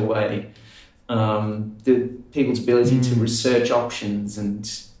better way. The people's ability to research options and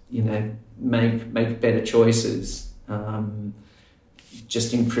make better choices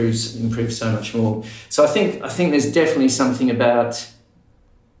just improves so much more. So I think there's definitely something about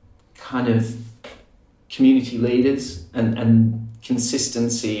kind of community leaders and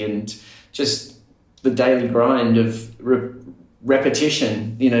consistency and just the daily grind of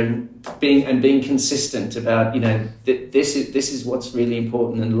repetition, being consistent about, this is what's really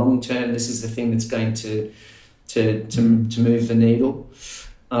important, and long term, this is the thing that's going to move the needle.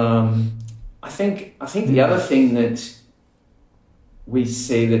 I think the other thing that we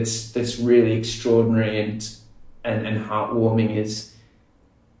see that's really extraordinary and heartwarming is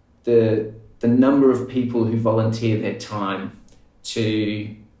the number of people who volunteer their time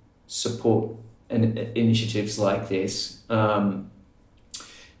to support initiatives like this.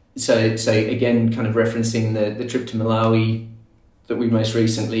 So again, kind of referencing the trip to Malawi that we most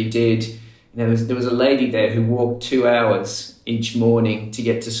recently did, there was a lady there who walked 2 hours each morning to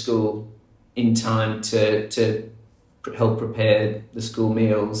get to school in time to help prepare the school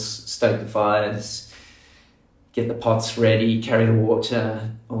meals, stoke the fires, get the pots ready, carry the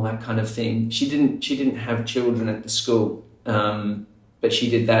water, all that kind of thing. She didn't have children at the school, but she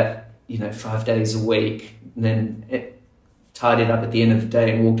did that 5 days a week, and then tied it up at the end of the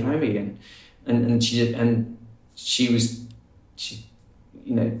day and walked home again. And she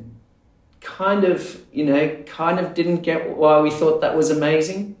kind of didn't get why we thought that was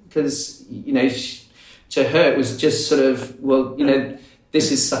amazing, because to her it was just sort of,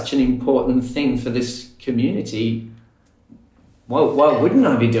 this is such an important thing for this community. Why wouldn't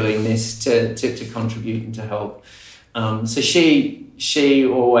I be doing this to contribute and to help? So she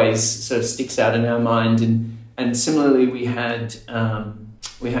always sort of sticks out in our mind, and similarly we had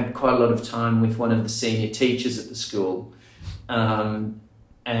quite a lot of time with one of the senior teachers at the school, and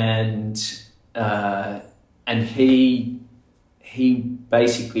he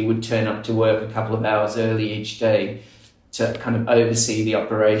basically would turn up to work a couple of hours early each day to kind of oversee the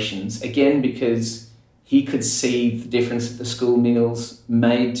operations, again because he could see the difference that the school meals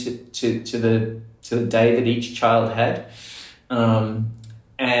made to the day that each child had.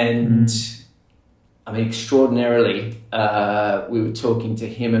 Extraordinarily, we were talking to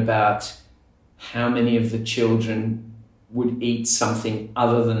him about how many of the children would eat something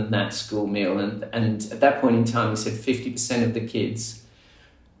other than that school meal. And at that point in time, he said 50% of the kids,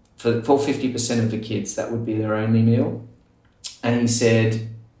 for 50% of the kids, that would be their only meal. And he said,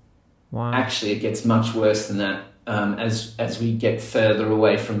 wow, actually, it gets much worse than that. As we get further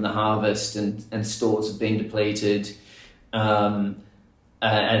away from the harvest and stores have been depleted, and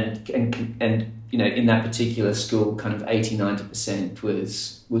in that particular school, kind of 80-90%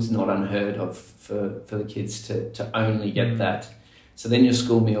 was not unheard of for the kids to only get that. So then your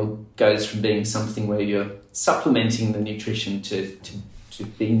school meal goes from being something where you're supplementing the nutrition to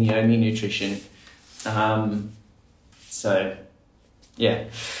being the only nutrition. But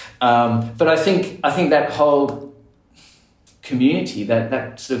I think that whole community,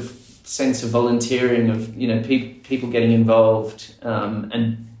 that sort of sense of volunteering, of people getting involved,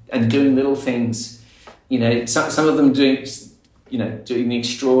 and doing little things, some of them doing doing the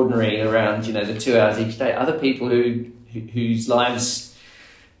extraordinary around, the 2 hours each day. Other people whose lives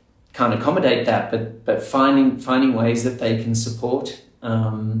can't accommodate that, but finding ways that they can support.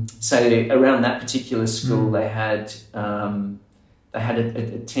 So around that particular school, they had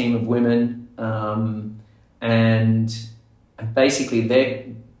a team of women, and basically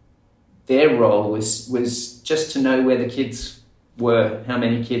their role was just to know where the kids were, how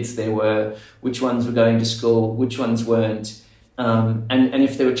many kids there were, which ones were going to school, which ones weren't, and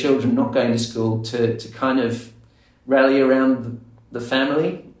if there were children not going to school, to kind of rally around the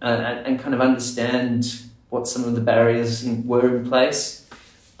family and kind of understand what some of the barriers were in place.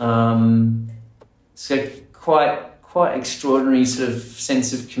 So quite extraordinary sort of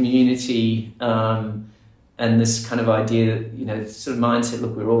sense of community, and this kind of idea that, sort of mindset,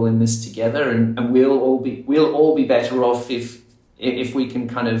 look, we're all in this together, and we'll all be better off if we can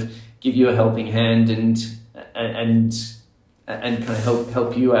kind of give you a helping hand and kind of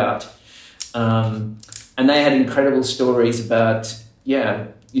help you out. And they had incredible stories about,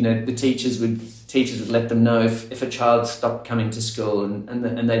 the teachers would let them know if a child stopped coming to school,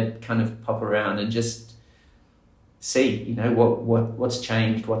 and they'd kind of pop around and just see, what's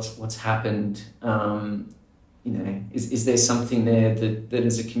changed, what's happened. Is there something there that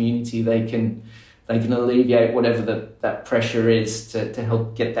as a community they can alleviate whatever that pressure is to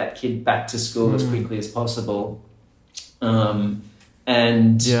help get that kid back to school as quickly as possible. Now,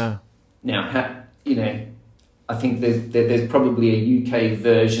 I think there's probably a UK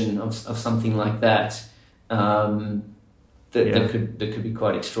version of something like that that could be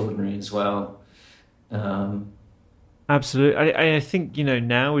quite extraordinary as well. Absolutely. I think,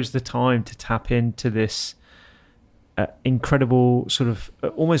 now is the time to tap into this incredible sort of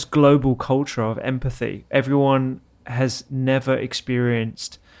almost global culture of empathy. Everyone has never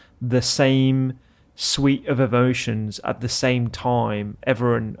experienced the same suite of emotions at the same time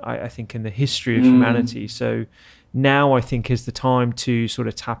ever, and I think in the history of humanity. So now I think is the time to sort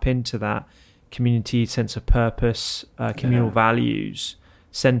of tap into that community sense of purpose, communal values,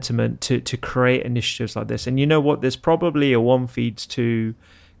 sentiment to create initiatives like this. And you know what? There's probably a one feeds two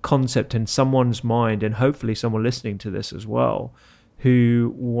concept in someone's mind, and hopefully someone listening to this as well,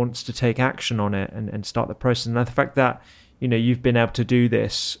 who wants to take action on it and start the process. And the fact that you've been able to do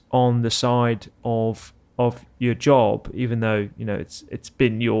this on the side of your job, even though it's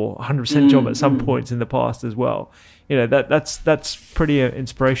been your 100% job at some points in the past as well. That's pretty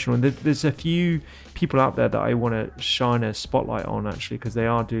inspirational. And there's a few people out there that I want to shine a spotlight on, actually, because they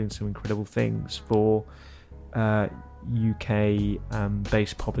are doing some incredible things for UK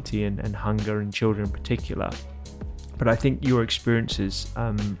based poverty and hunger in children in particular. But I think your experiences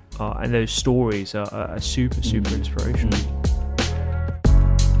and those stories are super inspirational.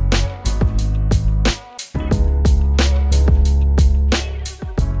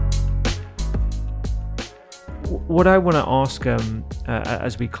 What I want to ask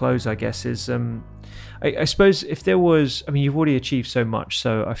as we close, I guess, is I suppose if there was, you've already achieved so much,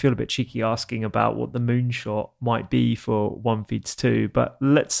 so I feel a bit cheeky asking about what the moonshot might be for One Feeds Two. But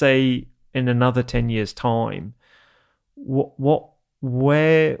let's say in another 10 years' time,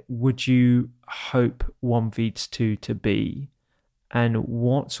 where would you hope One Feeds Two to be, and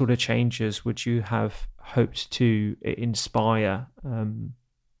what sort of changes would you have hoped to inspire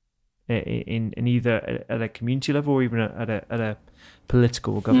in either at a community level or even at a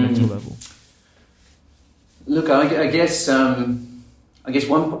political or governmental level? Look, I guess one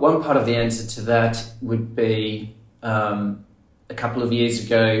part of the answer to that would be a couple of years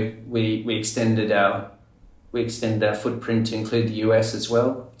ago we extended our footprint to include the US as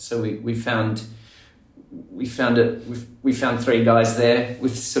well. So we found 3 guys there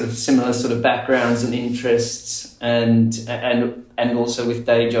with sort of similar sort of backgrounds and interests, and also with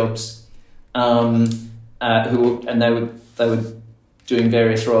day jobs, they were doing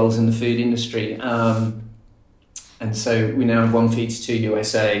various roles in the food industry. And so we now have One Feeds Two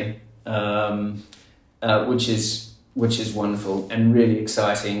USA, which is wonderful and really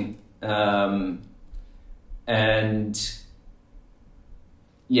exciting. And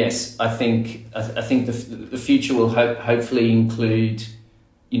yes, I think the future will hopefully include,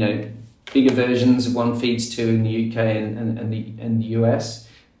 bigger versions of One Feeds Two in the UK and the US,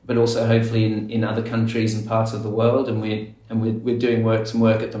 but also hopefully in other countries and parts of the world. And we're doing some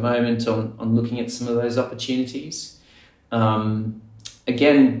work at the moment on looking at some of those opportunities.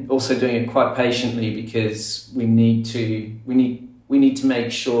 Again, also doing it quite patiently, because we need to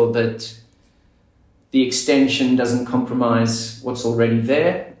make sure that the extension doesn't compromise what's already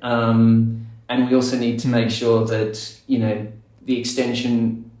there, and we also need to make sure that the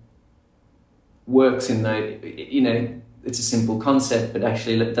extension works in it's a simple concept, but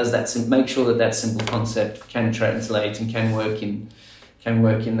actually make sure that simple concept can translate and can work in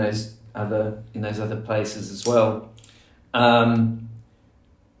those other places as well.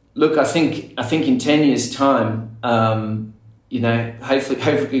 Look, I think in 10 years' time, hopefully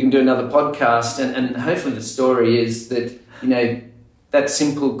we can do another podcast, and hopefully the story is that, that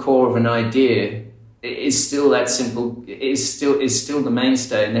simple core of an idea is still that simple, is still the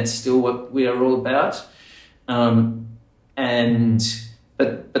mainstay, and that's still what we are all about.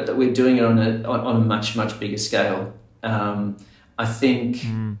 But that we're doing it on a much, much bigger scale. I think,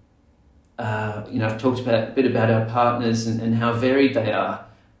 I've talked a bit about our partners and how varied they are.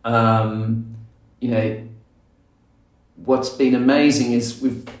 What's been amazing is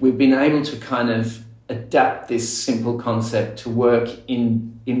we've been able to kind of adapt this simple concept to work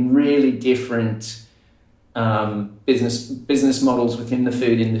in really different business models within the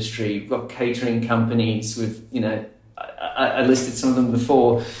food industry. We've got catering companies with, I listed some of them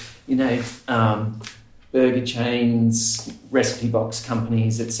before, burger chains, recipe box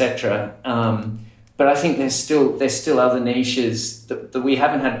companies, etc. But I think there's still other niches that we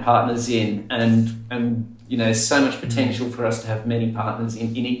haven't had partners in, and so much potential for us to have many partners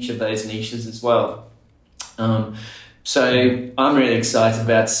in each of those niches as well. So I'm really excited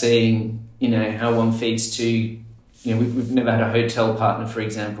about seeing, how one feeds to, we've never had a hotel partner, for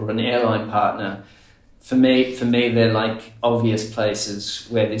example, or an airline partner. For me, they're like obvious places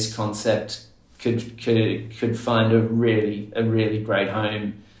where this concept could find a really great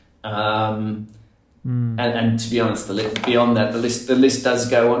home. And to be honest, beyond that, the list does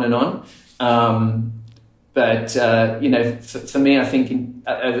go on and on. But for me, I think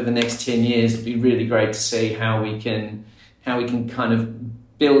over the next 10 years, it'd be really great to see how we can kind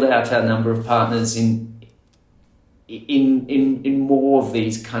of build out our number of partners in more of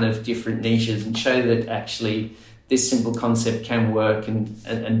these kind of different niches, and show that actually this simple concept can work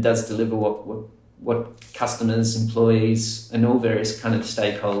and does deliver what customers, employees, and all various kind of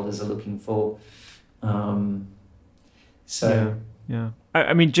stakeholders are looking for. Yeah.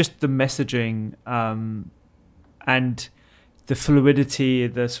 I mean, just the messaging and the fluidity,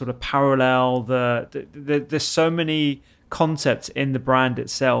 the sort of parallel, there's so many concepts in the brand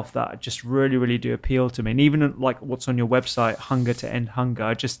itself that just really, really do appeal to me. And even like what's on your website, Hunger to End Hunger,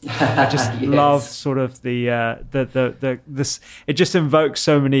 I just yes. love sort of this. It just invokes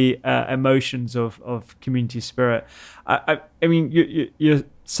so many emotions of community spirit. I mean, you're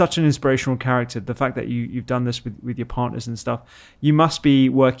such an inspirational character. The fact that you've done this with your partners and stuff, you must be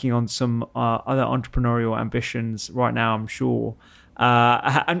working on some other entrepreneurial ambitions right now, I'm sure.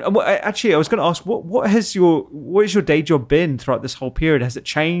 And actually, I was going to ask, what has your day job been throughout this whole period? Has it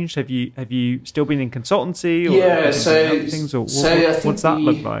changed? Have you still been in consultancy? Or what's that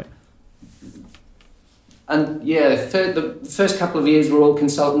look like? And the first couple of years were all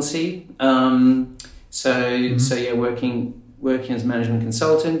consultancy. Working as a management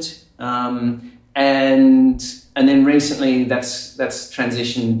consultant, and then recently that's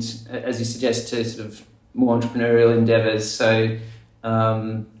transitioned, as you suggest, to sort of more entrepreneurial endeavours. So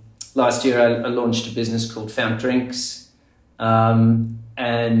last year I launched a business called Found Drinks, and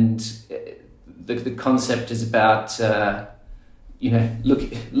the concept is about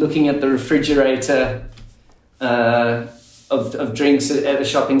looking at the refrigerator of drinks at a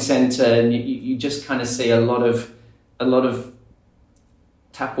shopping centre, and you just kind of see a lot of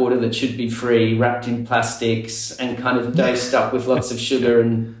tap water that should be free, wrapped in plastics and kind of dosed up with lots of sugar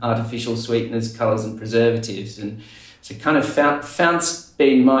and artificial sweeteners, colours and preservatives. And so kind of found's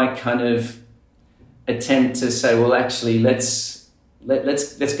been my kind of attempt to say, well, actually, let's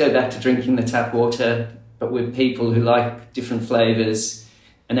go back to drinking the tap water, but with people who like different flavours,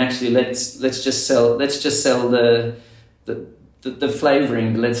 and actually let's just sell the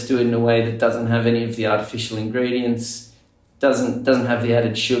flavouring, but let's do it in a way that doesn't have any of the artificial ingredients, doesn't have the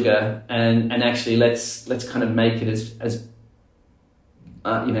added sugar, and actually let's kind of make it as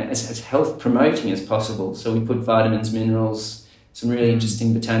health promoting as possible. So we put vitamins, minerals, some really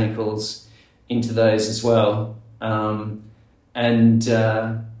interesting botanicals into those as well. And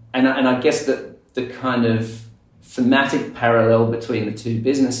I guess that the kind of thematic parallel between the two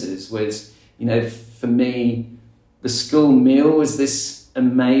businesses was, for me, the school meal was this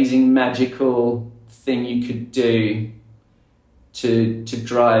amazing, magical thing you could do to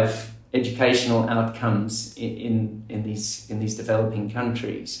drive educational outcomes in these developing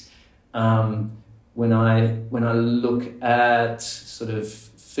countries. When I look at sort of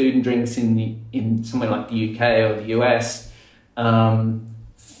food and drinks in somewhere like the UK or the US,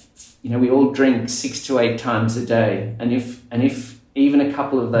 we all drink 6 to 8 times a day, and if even a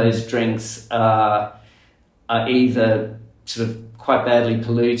couple of those drinks are are either sort of quite badly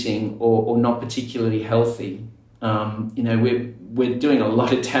polluting or not particularly healthy. We're doing a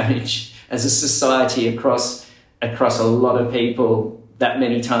lot of damage as a society across a lot of people that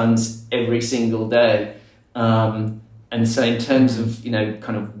many times every single day. And so in terms of,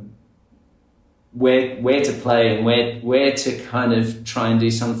 kind of where to play and where to kind of try and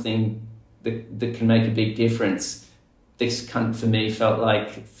do something that can make a big difference, this kind of, for me, felt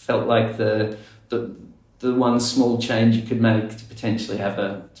like the one small change you could make to potentially have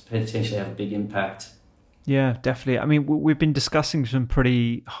a big impact. Yeah, definitely. I mean, we've been discussing some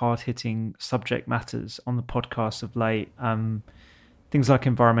pretty hard-hitting subject matters on the podcast of late. Things like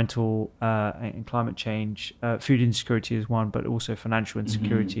environmental and climate change, food insecurity is one, but also financial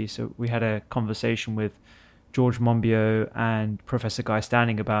insecurity. So we had a conversation with George Monbiot and Professor Guy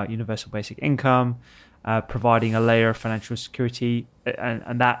Standing about universal basic income, providing a layer of financial security,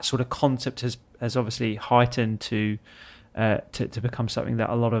 and that sort of concept has obviously heightened to become something that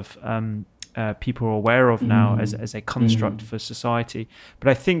a lot of people are aware of now as a construct for society. But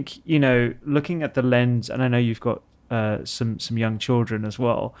I think, looking at the lens, and I know you've got some young children as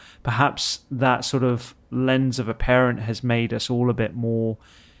well, perhaps that sort of lens of a parent has made us all a bit more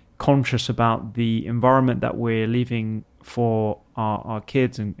conscious about the environment that we're leaving for our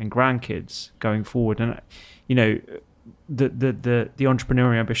kids and grandkids going forward. And the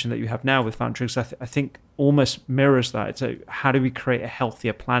entrepreneurial ambition that you have now with Fountain Drinks, I think almost mirrors that. It's how do we create a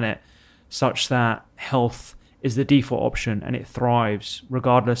healthier planet such that health is the default option and it thrives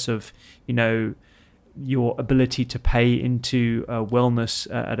regardless of your ability to pay into wellness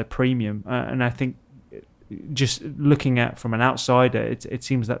at a premium. And I think just looking at from an outsider, it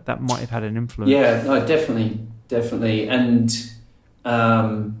seems that might have had an influence. Yeah, no, definitely. And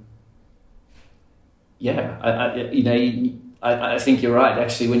I think you're right.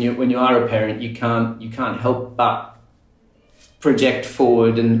 Actually, when you are a parent, you can't help but project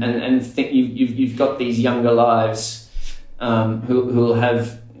forward and think you've got these younger lives who'll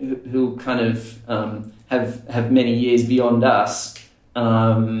kind of have many years beyond us,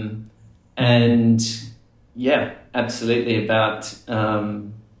 and yeah, absolutely about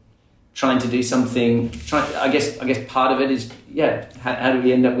trying to do something. I guess part of it is how do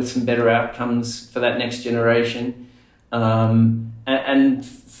we end up with some better outcomes for that next generation, and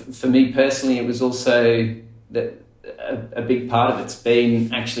for me personally, it was also that a big part of it's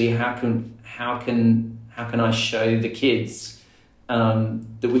been actually how can I show the kids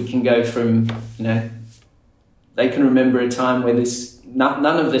that we can go from, they can remember a time where none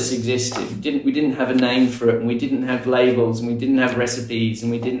of this existed. We didn't have a name for it, and we didn't have labels, and we didn't have recipes,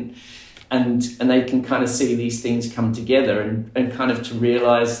 and we didn't, and they can kind of see these things come together and kind of to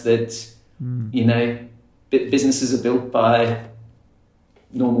realize that, businesses are built by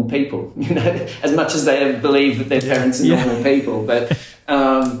normal people, as much as they believe that their parents are normal people, but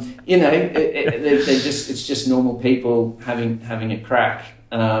it's just normal people having a crack.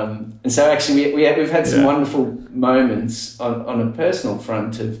 And so actually we've had some wonderful moments on a personal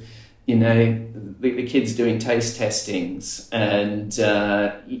front of, the kids doing taste testings and,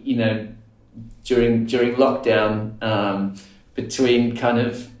 during lockdown, between kind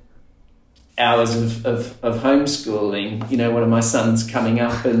of hours of homeschooling, one of my sons coming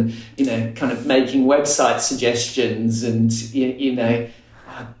up and, kind of making website suggestions and,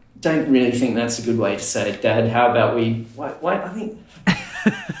 I don't really think that's a good way to say it, Dad. How about I think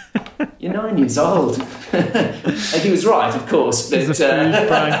you're 9 years old. He was right, of course. But, he's a food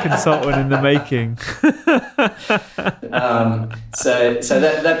brand consultant in the making. So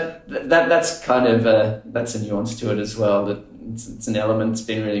that's kind of that's a nuance to it as well. That it's an element that's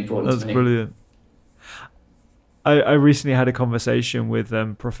been really important to me. That's brilliant. I recently had a conversation with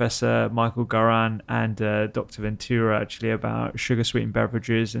Professor Michael Garan and Dr. Ventura actually about sugar-sweetened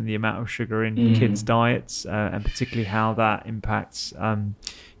beverages and the amount of sugar in kids' diets, and particularly how that impacts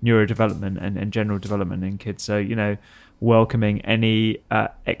neurodevelopment and general development in kids. So, welcoming any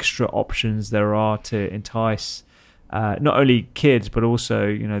extra options there are to entice not only kids but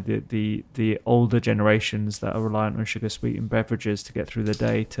also the older generations that are reliant on sugar sweetened beverages to get through the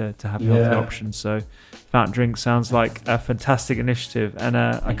day to have healthy options. So Fountain Drinks sounds like a fantastic initiative, and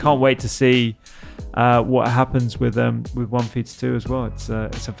I can't wait to see what happens with One Feeds Two as well. It's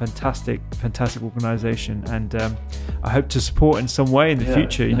a fantastic organisation, and I hope to support in some way in the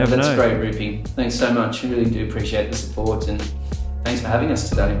future. You never know. That's great, Rupi. Thanks so much. I really do appreciate the support, and thanks for having us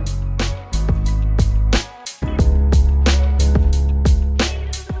today.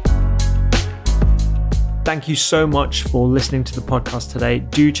 Thank you so much for listening to the podcast today.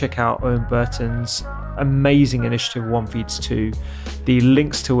 Do check out Owen Burton's amazing initiative, One Feeds Two. the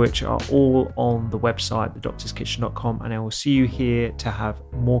links to which are all on the website, thedoctorskitchen.com, and I will see you here to have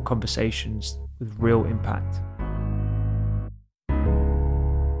more conversations with real impact.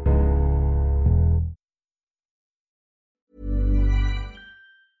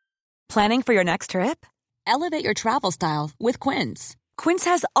 Planning for your next trip? Elevate your travel style with Quince. Quince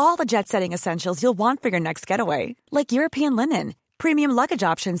has all the jet-setting essentials you'll want for your next getaway, like European linen, premium luggage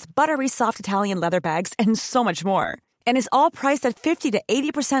options, buttery soft Italian leather bags, and so much more. And is all priced at 50 to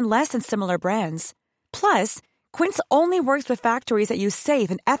 80% less than similar brands. Plus, Quince only works with factories that use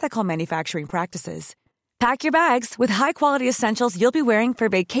safe and ethical manufacturing practices. Pack your bags with high-quality essentials you'll be wearing for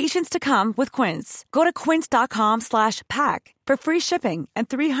vacations to come with Quince. Go to quince.com/pack for free shipping and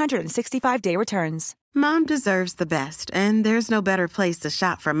 365-day returns. Mom deserves the best, and there's no better place to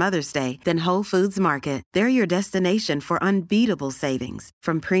shop for Mother's Day than Whole Foods Market. They're your destination for unbeatable savings,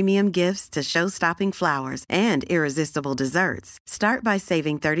 from premium gifts to show-stopping flowers and irresistible desserts. Start by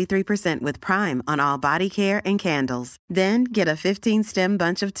saving 33% with Prime on all body care and candles. Then get a 15-stem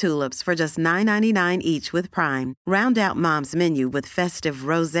bunch of tulips for just $9.99 each with Prime. Round out Mom's menu with festive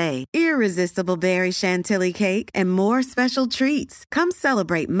rosé, irresistible berry chantilly cake, and more special treats. Come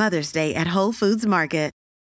celebrate Mother's Day at Whole Foods Market.